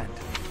bitter end.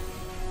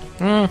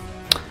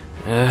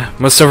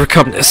 Must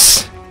overcome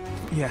this.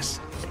 Yes,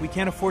 we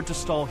can't afford to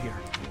stall here.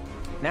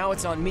 Now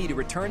it's on me to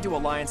return to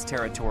Alliance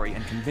territory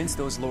and convince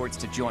those lords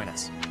to join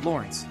us.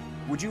 Lawrence,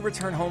 would you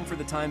return home for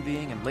the time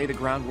being and lay the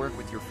groundwork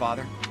with your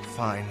father?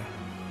 Fine.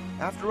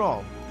 After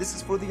all, this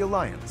is for the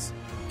Alliance.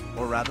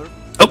 Or rather...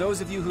 For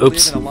those of you who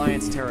live in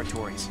Alliance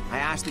territories, I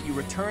ask that you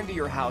return to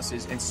your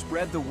houses and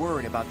spread the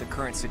word about the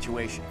current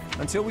situation.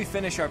 Until we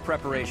finish our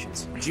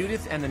preparations,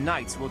 Judith and the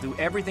Knights will do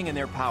everything in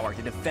their power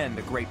to defend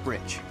the Great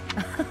Bridge.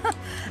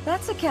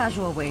 That's a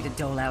casual way to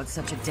dole out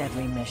such a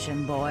deadly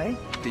mission, boy.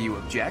 Do you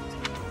object?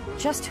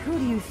 Just who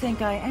do you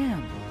think I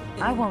am?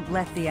 I won't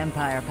let the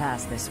Empire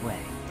pass this way,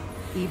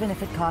 even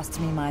if it costs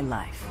me my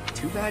life.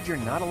 Too bad you're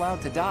not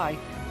allowed to die.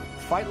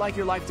 Fight like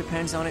your life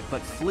depends on it,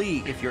 but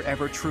flee if you're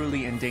ever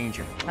truly in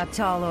danger. A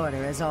tall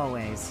order, as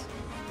always.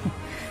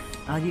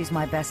 I'll use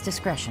my best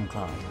discretion,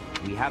 Claude.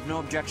 We have no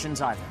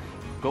objections either.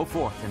 Go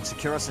forth and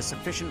secure us a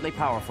sufficiently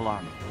powerful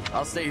army.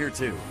 I'll stay here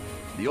too.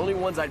 The only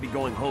ones I'd be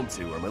going home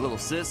to are my little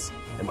sis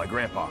and my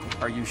grandpa.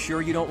 Are you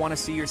sure you don't want to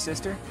see your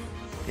sister?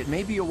 It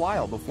may be a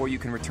while before you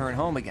can return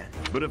home again.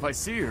 But if I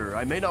see her,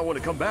 I may not want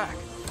to come back.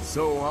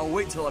 So I'll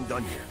wait till I'm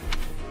done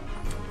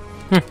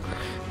here.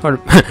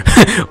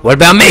 What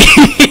about me?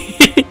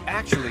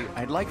 Actually,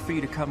 I'd like for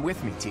you to come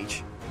with me,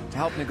 Teach, to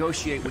help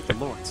negotiate with the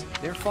lords.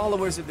 They're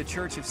followers of the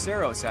Church of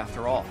Seros,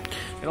 after all.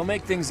 It'll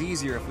make things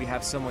easier if we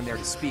have someone there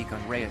to speak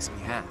on Rhea's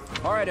behalf.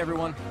 All right,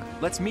 everyone.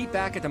 Let's meet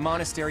back at the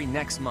monastery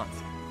next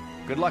month.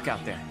 Good luck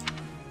out there.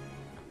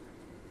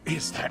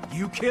 Is that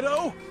you,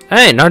 kiddo?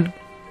 Hey, Nard.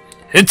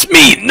 It's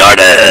me,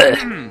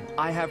 Narda!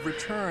 I have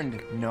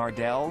returned,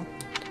 Nardell.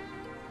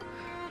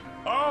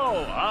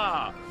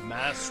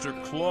 Master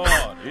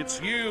Claude,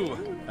 it's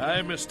you.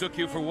 I mistook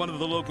you for one of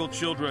the local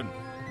children.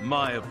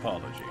 My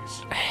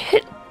apologies.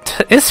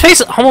 His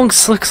face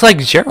almost looks like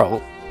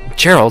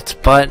Gerald,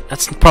 but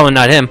that's probably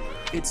not him.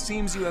 It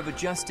seems you have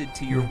adjusted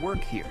to your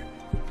work here.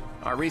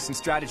 Our recent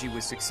strategy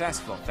was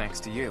successful, thanks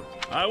to you.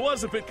 I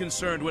was a bit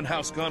concerned when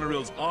House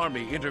Goneril's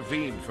army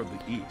intervened from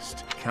the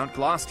east. Count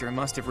Gloucester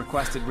must have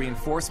requested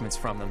reinforcements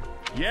from them.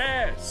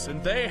 Yes,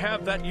 and they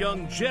have that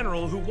young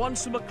general who won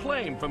some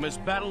acclaim from his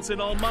battles in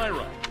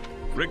Almyra.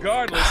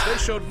 Regardless, they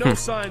showed no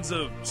signs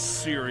of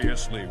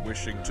seriously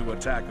wishing to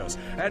attack us,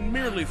 and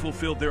merely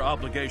fulfilled their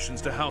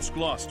obligations to House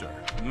Gloucester.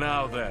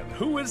 Now then,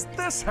 who is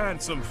this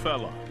handsome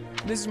fella?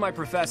 This is my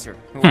professor,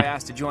 who I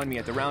asked to join me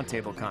at the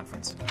Roundtable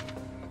Conference.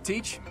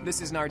 Teach,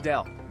 this is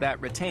Nardell, that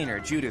retainer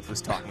Judith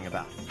was talking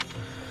about.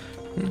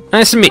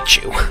 Nice to meet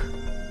you.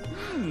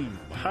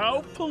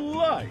 How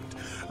polite.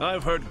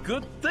 I've heard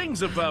good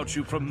things about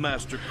you from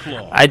Master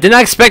Claude. I did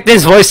not expect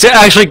his voice to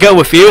actually go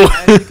with you.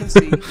 As you can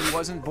see, he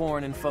wasn't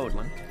born in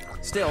Fodlan.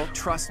 Still,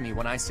 trust me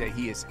when I say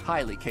he is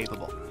highly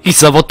capable.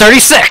 He's level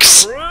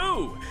 36!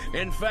 True!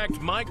 In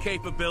fact, my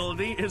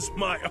capability is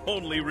my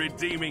only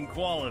redeeming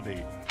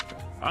quality.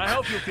 I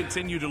hope you'll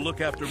continue to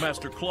look after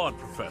Master Claude,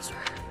 Professor.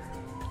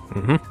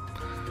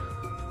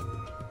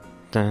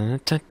 Da,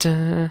 da,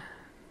 da.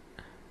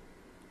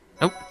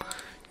 Oh.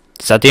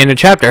 It's at the end of the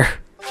chapter.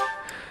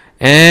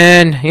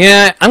 And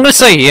yeah, I'm gonna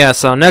say yeah,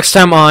 so next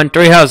time on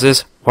Three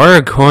Houses,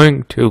 we're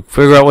going to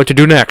figure out what to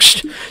do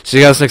next. See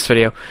you guys next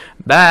video.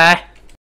 Bye!